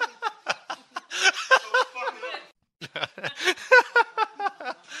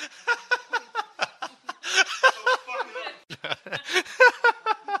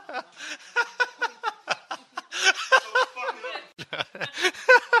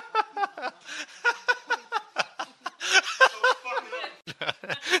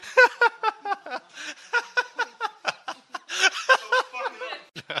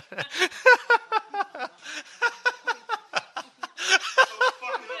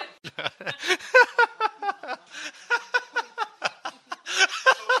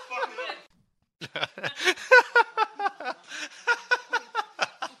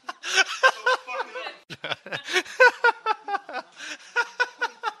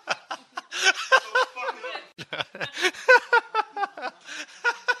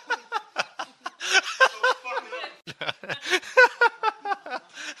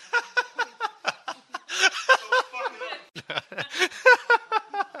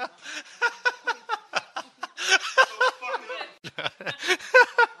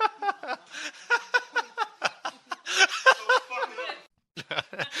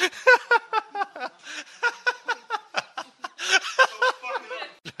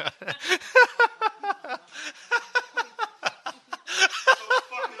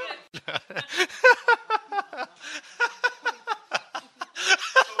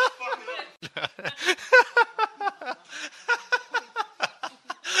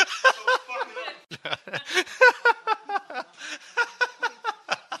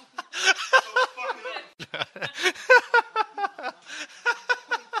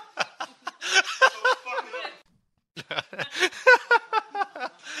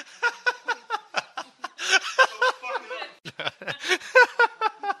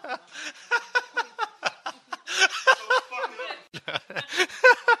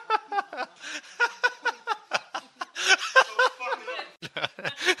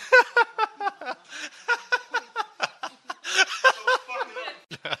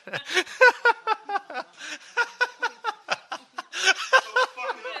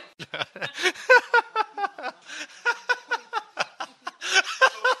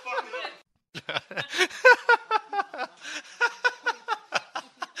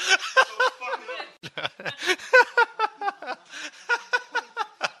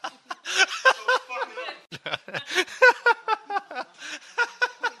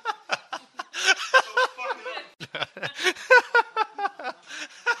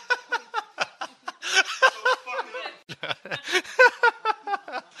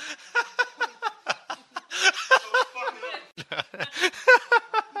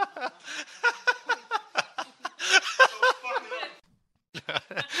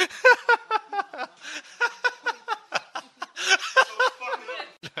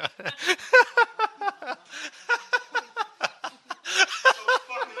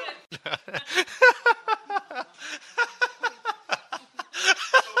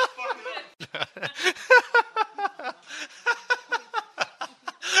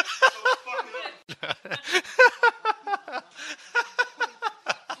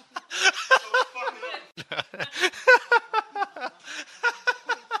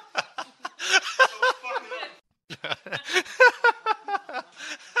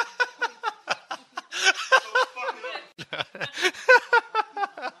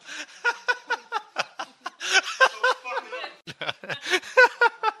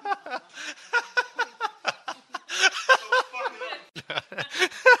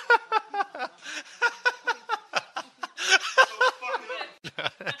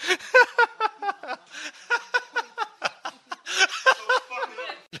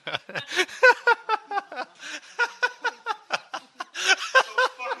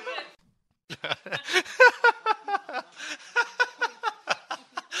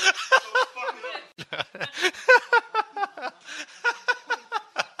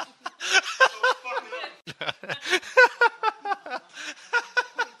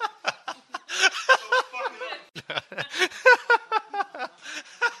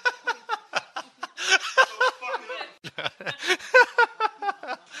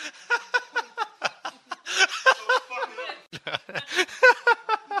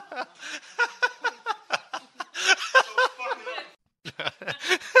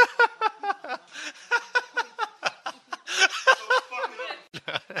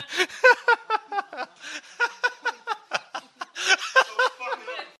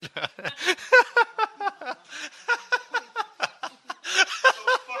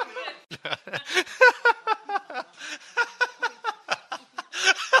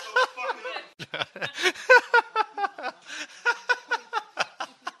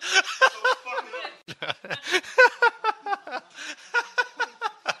ha ha!